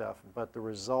this stuff, but the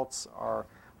results are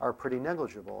pretty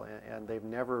negligible, and they've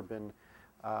never been,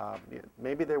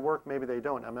 maybe they work, maybe they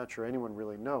don't. I'm not sure anyone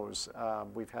really knows.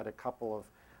 We've had a couple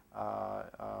of,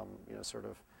 you know, sort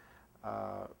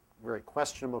of very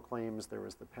questionable claims. There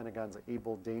was the Pentagon's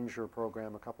Able Danger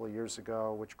program a couple of years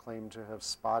ago, which claimed to have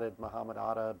spotted Muhammad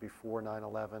Atta before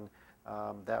 9/11.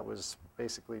 That was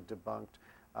basically debunked.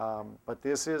 But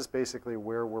this is basically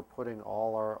where we're putting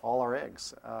all our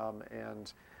eggs.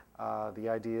 And the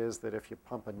idea is that if you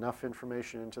pump enough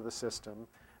information into the system,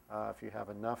 if you have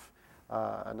enough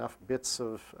bits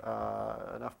of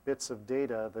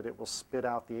data, that it will spit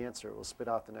out the answer. It will spit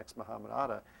out the next Muhammad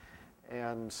Atta,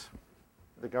 and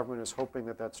the government is hoping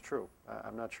that that's true.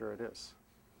 I'm not sure it is.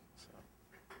 So.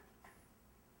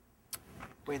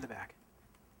 Way in the back.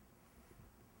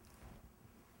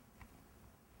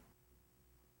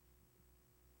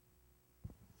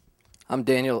 I'm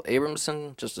Daniel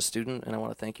Abramson, just a student, and I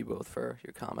want to thank you both for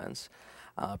your comments.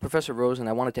 Professor Rosen,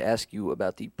 I wanted to ask you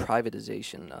about the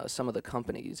privatization. Some of the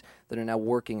companies that are now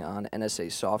working on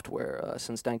NSA software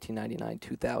since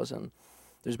 1999-2000,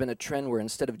 there's been a trend where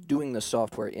instead of doing the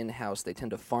software in-house, they tend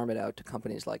to farm it out to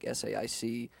companies like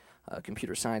SAIC,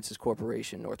 Computer Sciences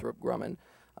Corporation, Northrop Grumman.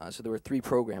 So there were 3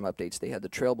 program updates. They had the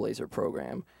Trailblazer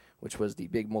program, which was the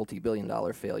big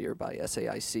multi-billion-dollar failure by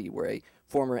SAIC, where a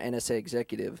former NSA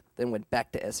executive then went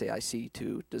back to SAIC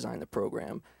to design the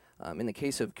program. In the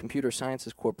case of Computer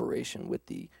Sciences Corporation with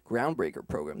the Groundbreaker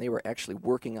program, they were actually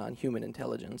working on human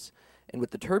intelligence. And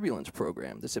with the Turbulence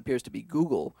program, this appears to be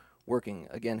Google working,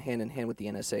 again, hand-in-hand with the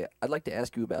NSA. I'd like to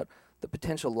ask you about the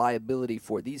potential liability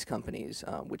for these companies,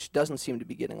 which doesn't seem to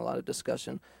be getting a lot of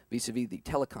discussion vis-a-vis the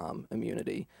telecom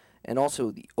immunity, and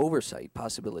also the oversight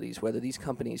possibilities, whether these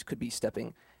companies could be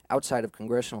stepping outside of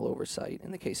congressional oversight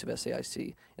in the case of SAIC.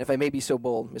 And if I may be so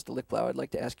bold, Mr. Lichtblau, I'd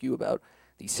like to ask you about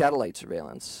the satellite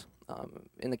surveillance.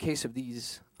 In the case of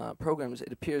these programs,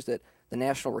 it appears that the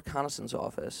National Reconnaissance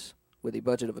Office, with a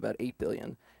budget of about $8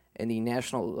 billion, and the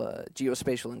National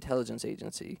Geospatial Intelligence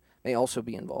Agency may also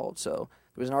be involved. So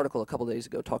there was an article a couple days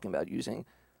ago talking about using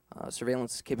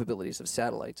surveillance capabilities of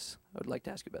satellites. I would like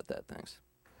to ask you about that. Thanks.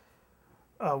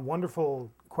 A wonderful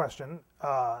question.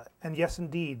 And yes,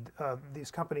 indeed,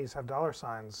 these companies have dollar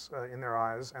signs in their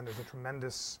eyes, and there's a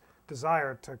tremendous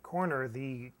desire to corner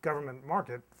the government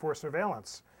market for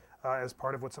surveillance as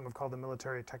part of what some have called the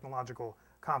military technological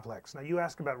complex. Now, you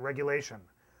ask about regulation.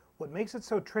 What makes it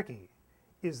so tricky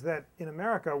is that in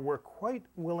America, we're quite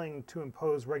willing to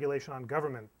impose regulation on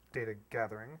government data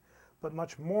gathering, but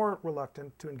much more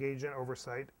reluctant to engage in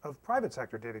oversight of private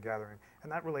sector data gathering.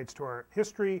 And that relates to our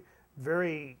history,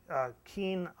 very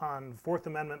keen on Fourth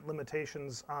Amendment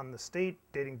limitations on the state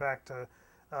dating back to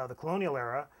the colonial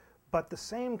era, but the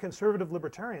same conservative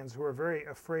libertarians who are very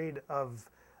afraid of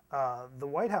the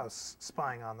White House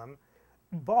spying on them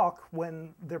balk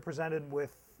when they're presented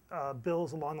with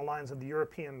bills along the lines of the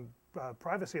European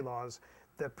privacy laws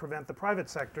that prevent the private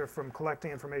sector from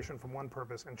collecting information from one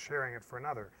purpose and sharing it for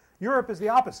another. Europe is the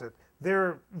opposite.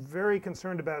 They're very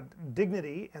concerned about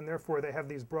dignity, and therefore they have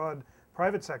these broad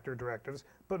private sector directives,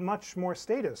 but much more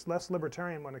statist, less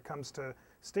libertarian when it comes to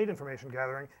state information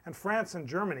gathering. And France and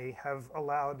Germany have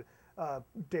allowed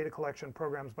data collection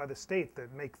programs by the state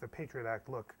that make the Patriot Act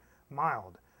look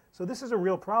mild. So this is a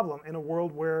real problem in a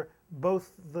world where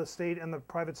both the state and the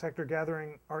private sector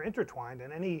gathering are intertwined,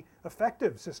 and any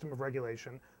effective system of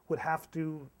regulation would have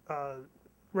to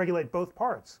regulate both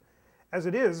parts. As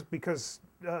it is, because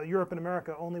Europe and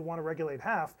America only want to regulate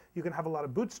half, you can have a lot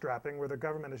of bootstrapping where the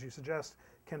government, as you suggest,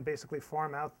 can basically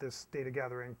farm out this data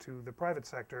gathering to the private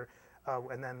sector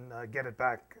and then get it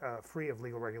back free of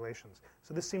legal regulations.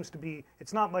 So this seems to be,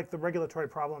 it's not like the regulatory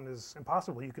problem is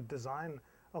impossible. You could design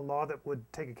a law that would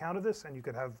take account of this, and you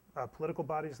could have political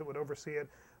bodies that would oversee it,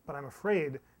 but I'm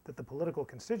afraid that the political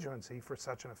constituency for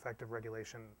such an effective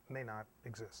regulation may not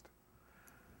exist.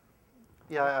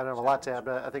 Yeah, I don't have a lot to add,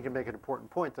 but I think you make an important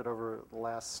point that over the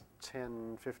last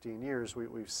 10, 15 years,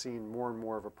 we've seen more and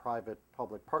more of a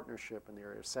private-public partnership in the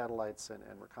area of satellites and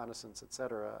reconnaissance, et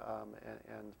cetera,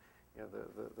 and you know,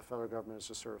 the federal government has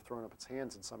just sort of thrown up its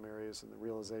hands in some areas, and the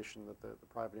realization that the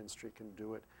private industry can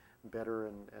do it better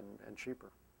and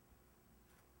cheaper.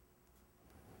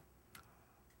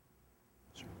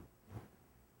 Sure.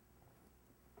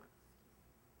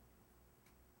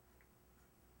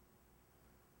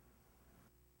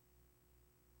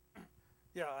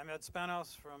 Yeah, I'm Ed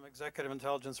Spanos from Executive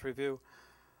Intelligence Review.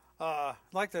 I'd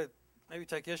like to maybe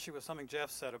take issue with something Jeff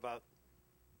said about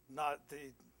not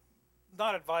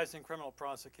advising criminal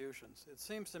prosecutions. It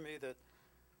seems to me that,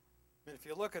 I mean, if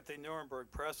you look at the Nuremberg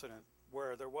precedent,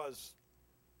 where there was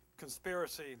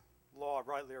conspiracy law,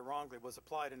 rightly or wrongly, was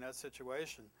applied in that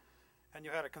situation, and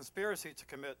you had a conspiracy to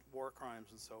commit war crimes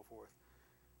and so forth,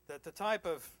 that the type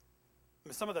of, I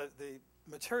mean, some of the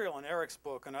material in Eric's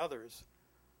book and others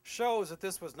shows that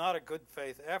this was not a good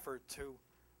faith effort to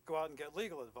go out and get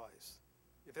legal advice.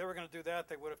 If they were going to do that,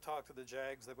 they would have talked to the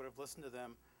JAGs, they would have listened to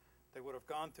them, they would have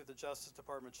gone through the Justice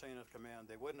Department chain of command,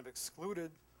 they wouldn't have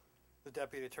excluded the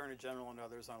Deputy Attorney General and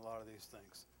others on a lot of these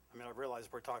things. I mean, I realize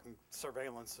we're talking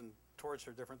surveillance and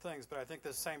torture, different things, but I think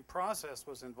the same process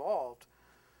was involved.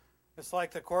 It's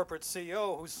like the corporate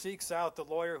CEO who seeks out the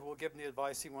lawyer who will give him the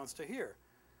advice he wants to hear.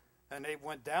 And they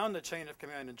went down the chain of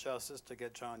command in justice to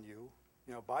get John Yoo,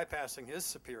 you know, bypassing his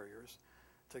superiors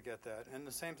to get that. And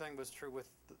the same thing was true with,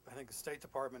 I think, the State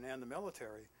Department and the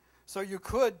military. So you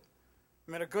could,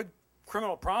 I mean, a good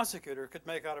criminal prosecutor could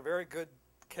make out a very good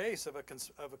case of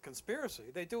a conspiracy.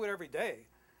 They do it every day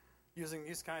using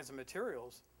these kinds of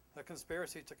materials, a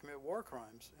conspiracy to commit war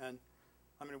crimes. And,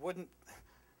 I mean, it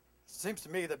seems to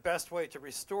me the best way to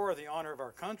restore the honor of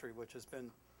our country, which has been,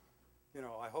 you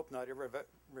know, I hope not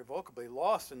irrevocably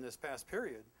lost in this past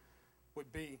period,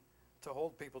 would be to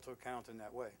hold people to account in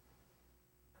that way.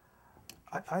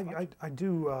 I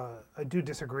do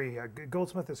disagree.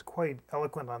 Goldsmith is quite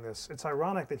eloquent on this. It's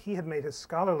ironic that he had made his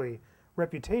scholarly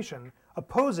reputation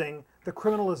opposing the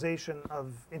criminalization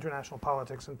of international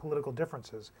politics and political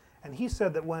differences. And he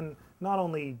said that when not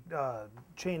only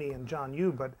Cheney and John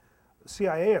Yoo, but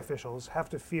CIA officials have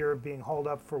to fear being hauled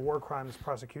up for war crimes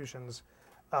prosecutions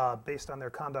based on their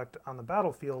conduct on the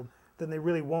battlefield, then they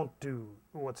really won't do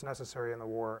what's necessary in the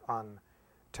war on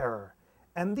terror.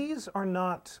 And these are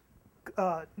not,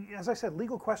 as I said,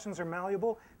 legal questions are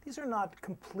malleable. These are not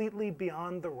completely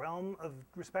beyond the realm of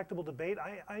respectable debate.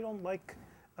 I don't like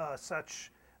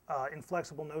such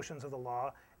inflexible notions of the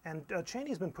law. And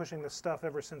Cheney's been pushing this stuff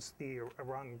ever since the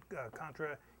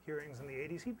Iran-Contra hearings in the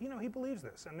 80s. He believes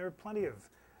this, and there are plenty of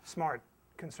smart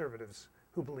conservatives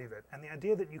who believe it. And the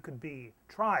idea that you could be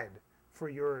tried for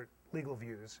your legal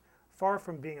views, far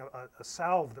from being a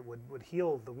salve that would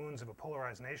heal the wounds of a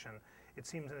polarized nation, it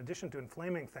seems, in addition to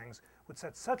inflaming things, would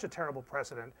set such a terrible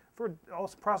precedent for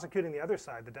also prosecuting the other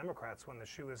side, the Democrats, when the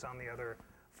shoe is on the other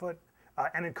foot,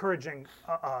 and encouraging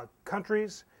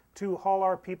countries to haul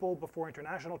our people before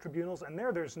international tribunals. And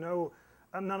there's none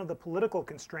of the political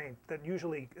constraint that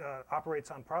usually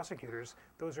operates on prosecutors.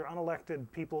 Those are unelected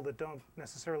people that don't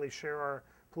necessarily share our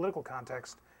political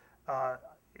context.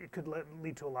 it could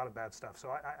lead to a lot of bad stuff. So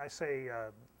I say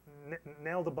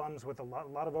nail the buns with a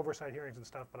lot of oversight hearings and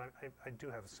stuff, but I do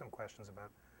have some questions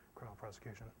about criminal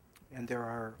prosecution. And there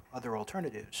are other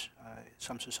alternatives.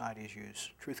 Some societies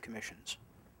use truth commissions,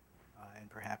 and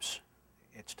perhaps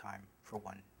it's time for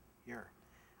one here.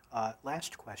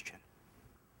 Last question.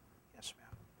 Yes, ma'am.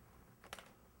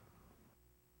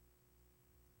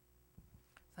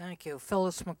 Thank you.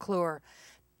 Phyllis McClure.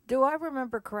 Do I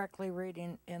remember correctly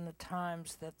reading in the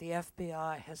Times that the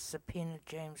FBI has subpoenaed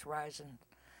James Rosen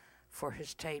for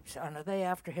his tapes? And are they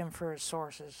after him for his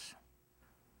sources?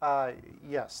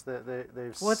 Yes,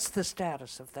 they've... What's the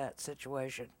status of that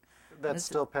situation? That's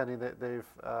still pending. They've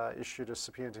issued a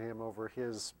subpoena to him over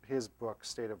his book,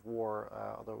 State of War,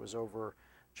 although it was over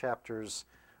chapters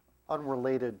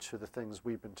unrelated to the things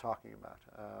we've been talking about.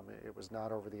 It was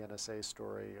not over the NSA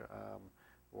story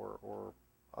or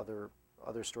other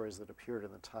stories that appeared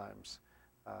in the Times.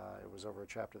 It was over a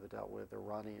chapter that dealt with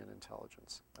Iranian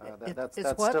intelligence.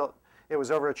 It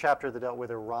was over a chapter that dealt with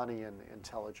Iranian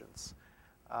intelligence.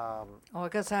 I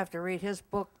guess I have to read his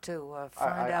book to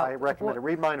find out. I recommend it.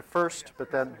 Read mine first,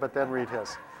 but then read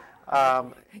his.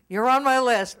 You're on my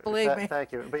list, believe me.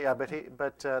 Thank you.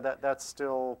 But that's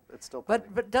still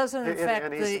pending. But doesn't affect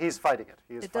and he's fighting it.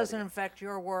 It doesn't affect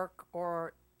your work,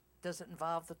 or does it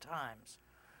involve the Times?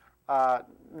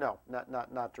 No,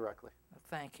 not directly.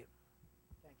 Thank you.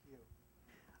 Thank you.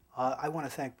 I want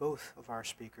to thank both of our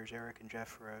speakers, Eric and Jeff,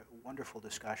 for a wonderful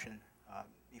discussion.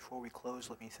 Before we close,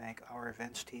 let me thank our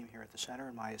events team here at the center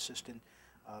and my assistant,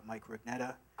 Mike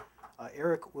Rugnetta.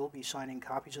 Eric will be signing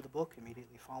copies of the book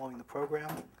immediately following the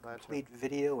program. Complete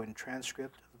video and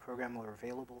transcript of the program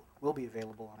will be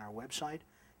available on our website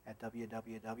at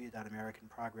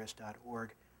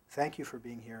www.americanprogress.org. Thank you for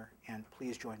being here, and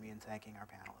please join me in thanking our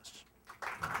panelists.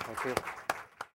 Thank you.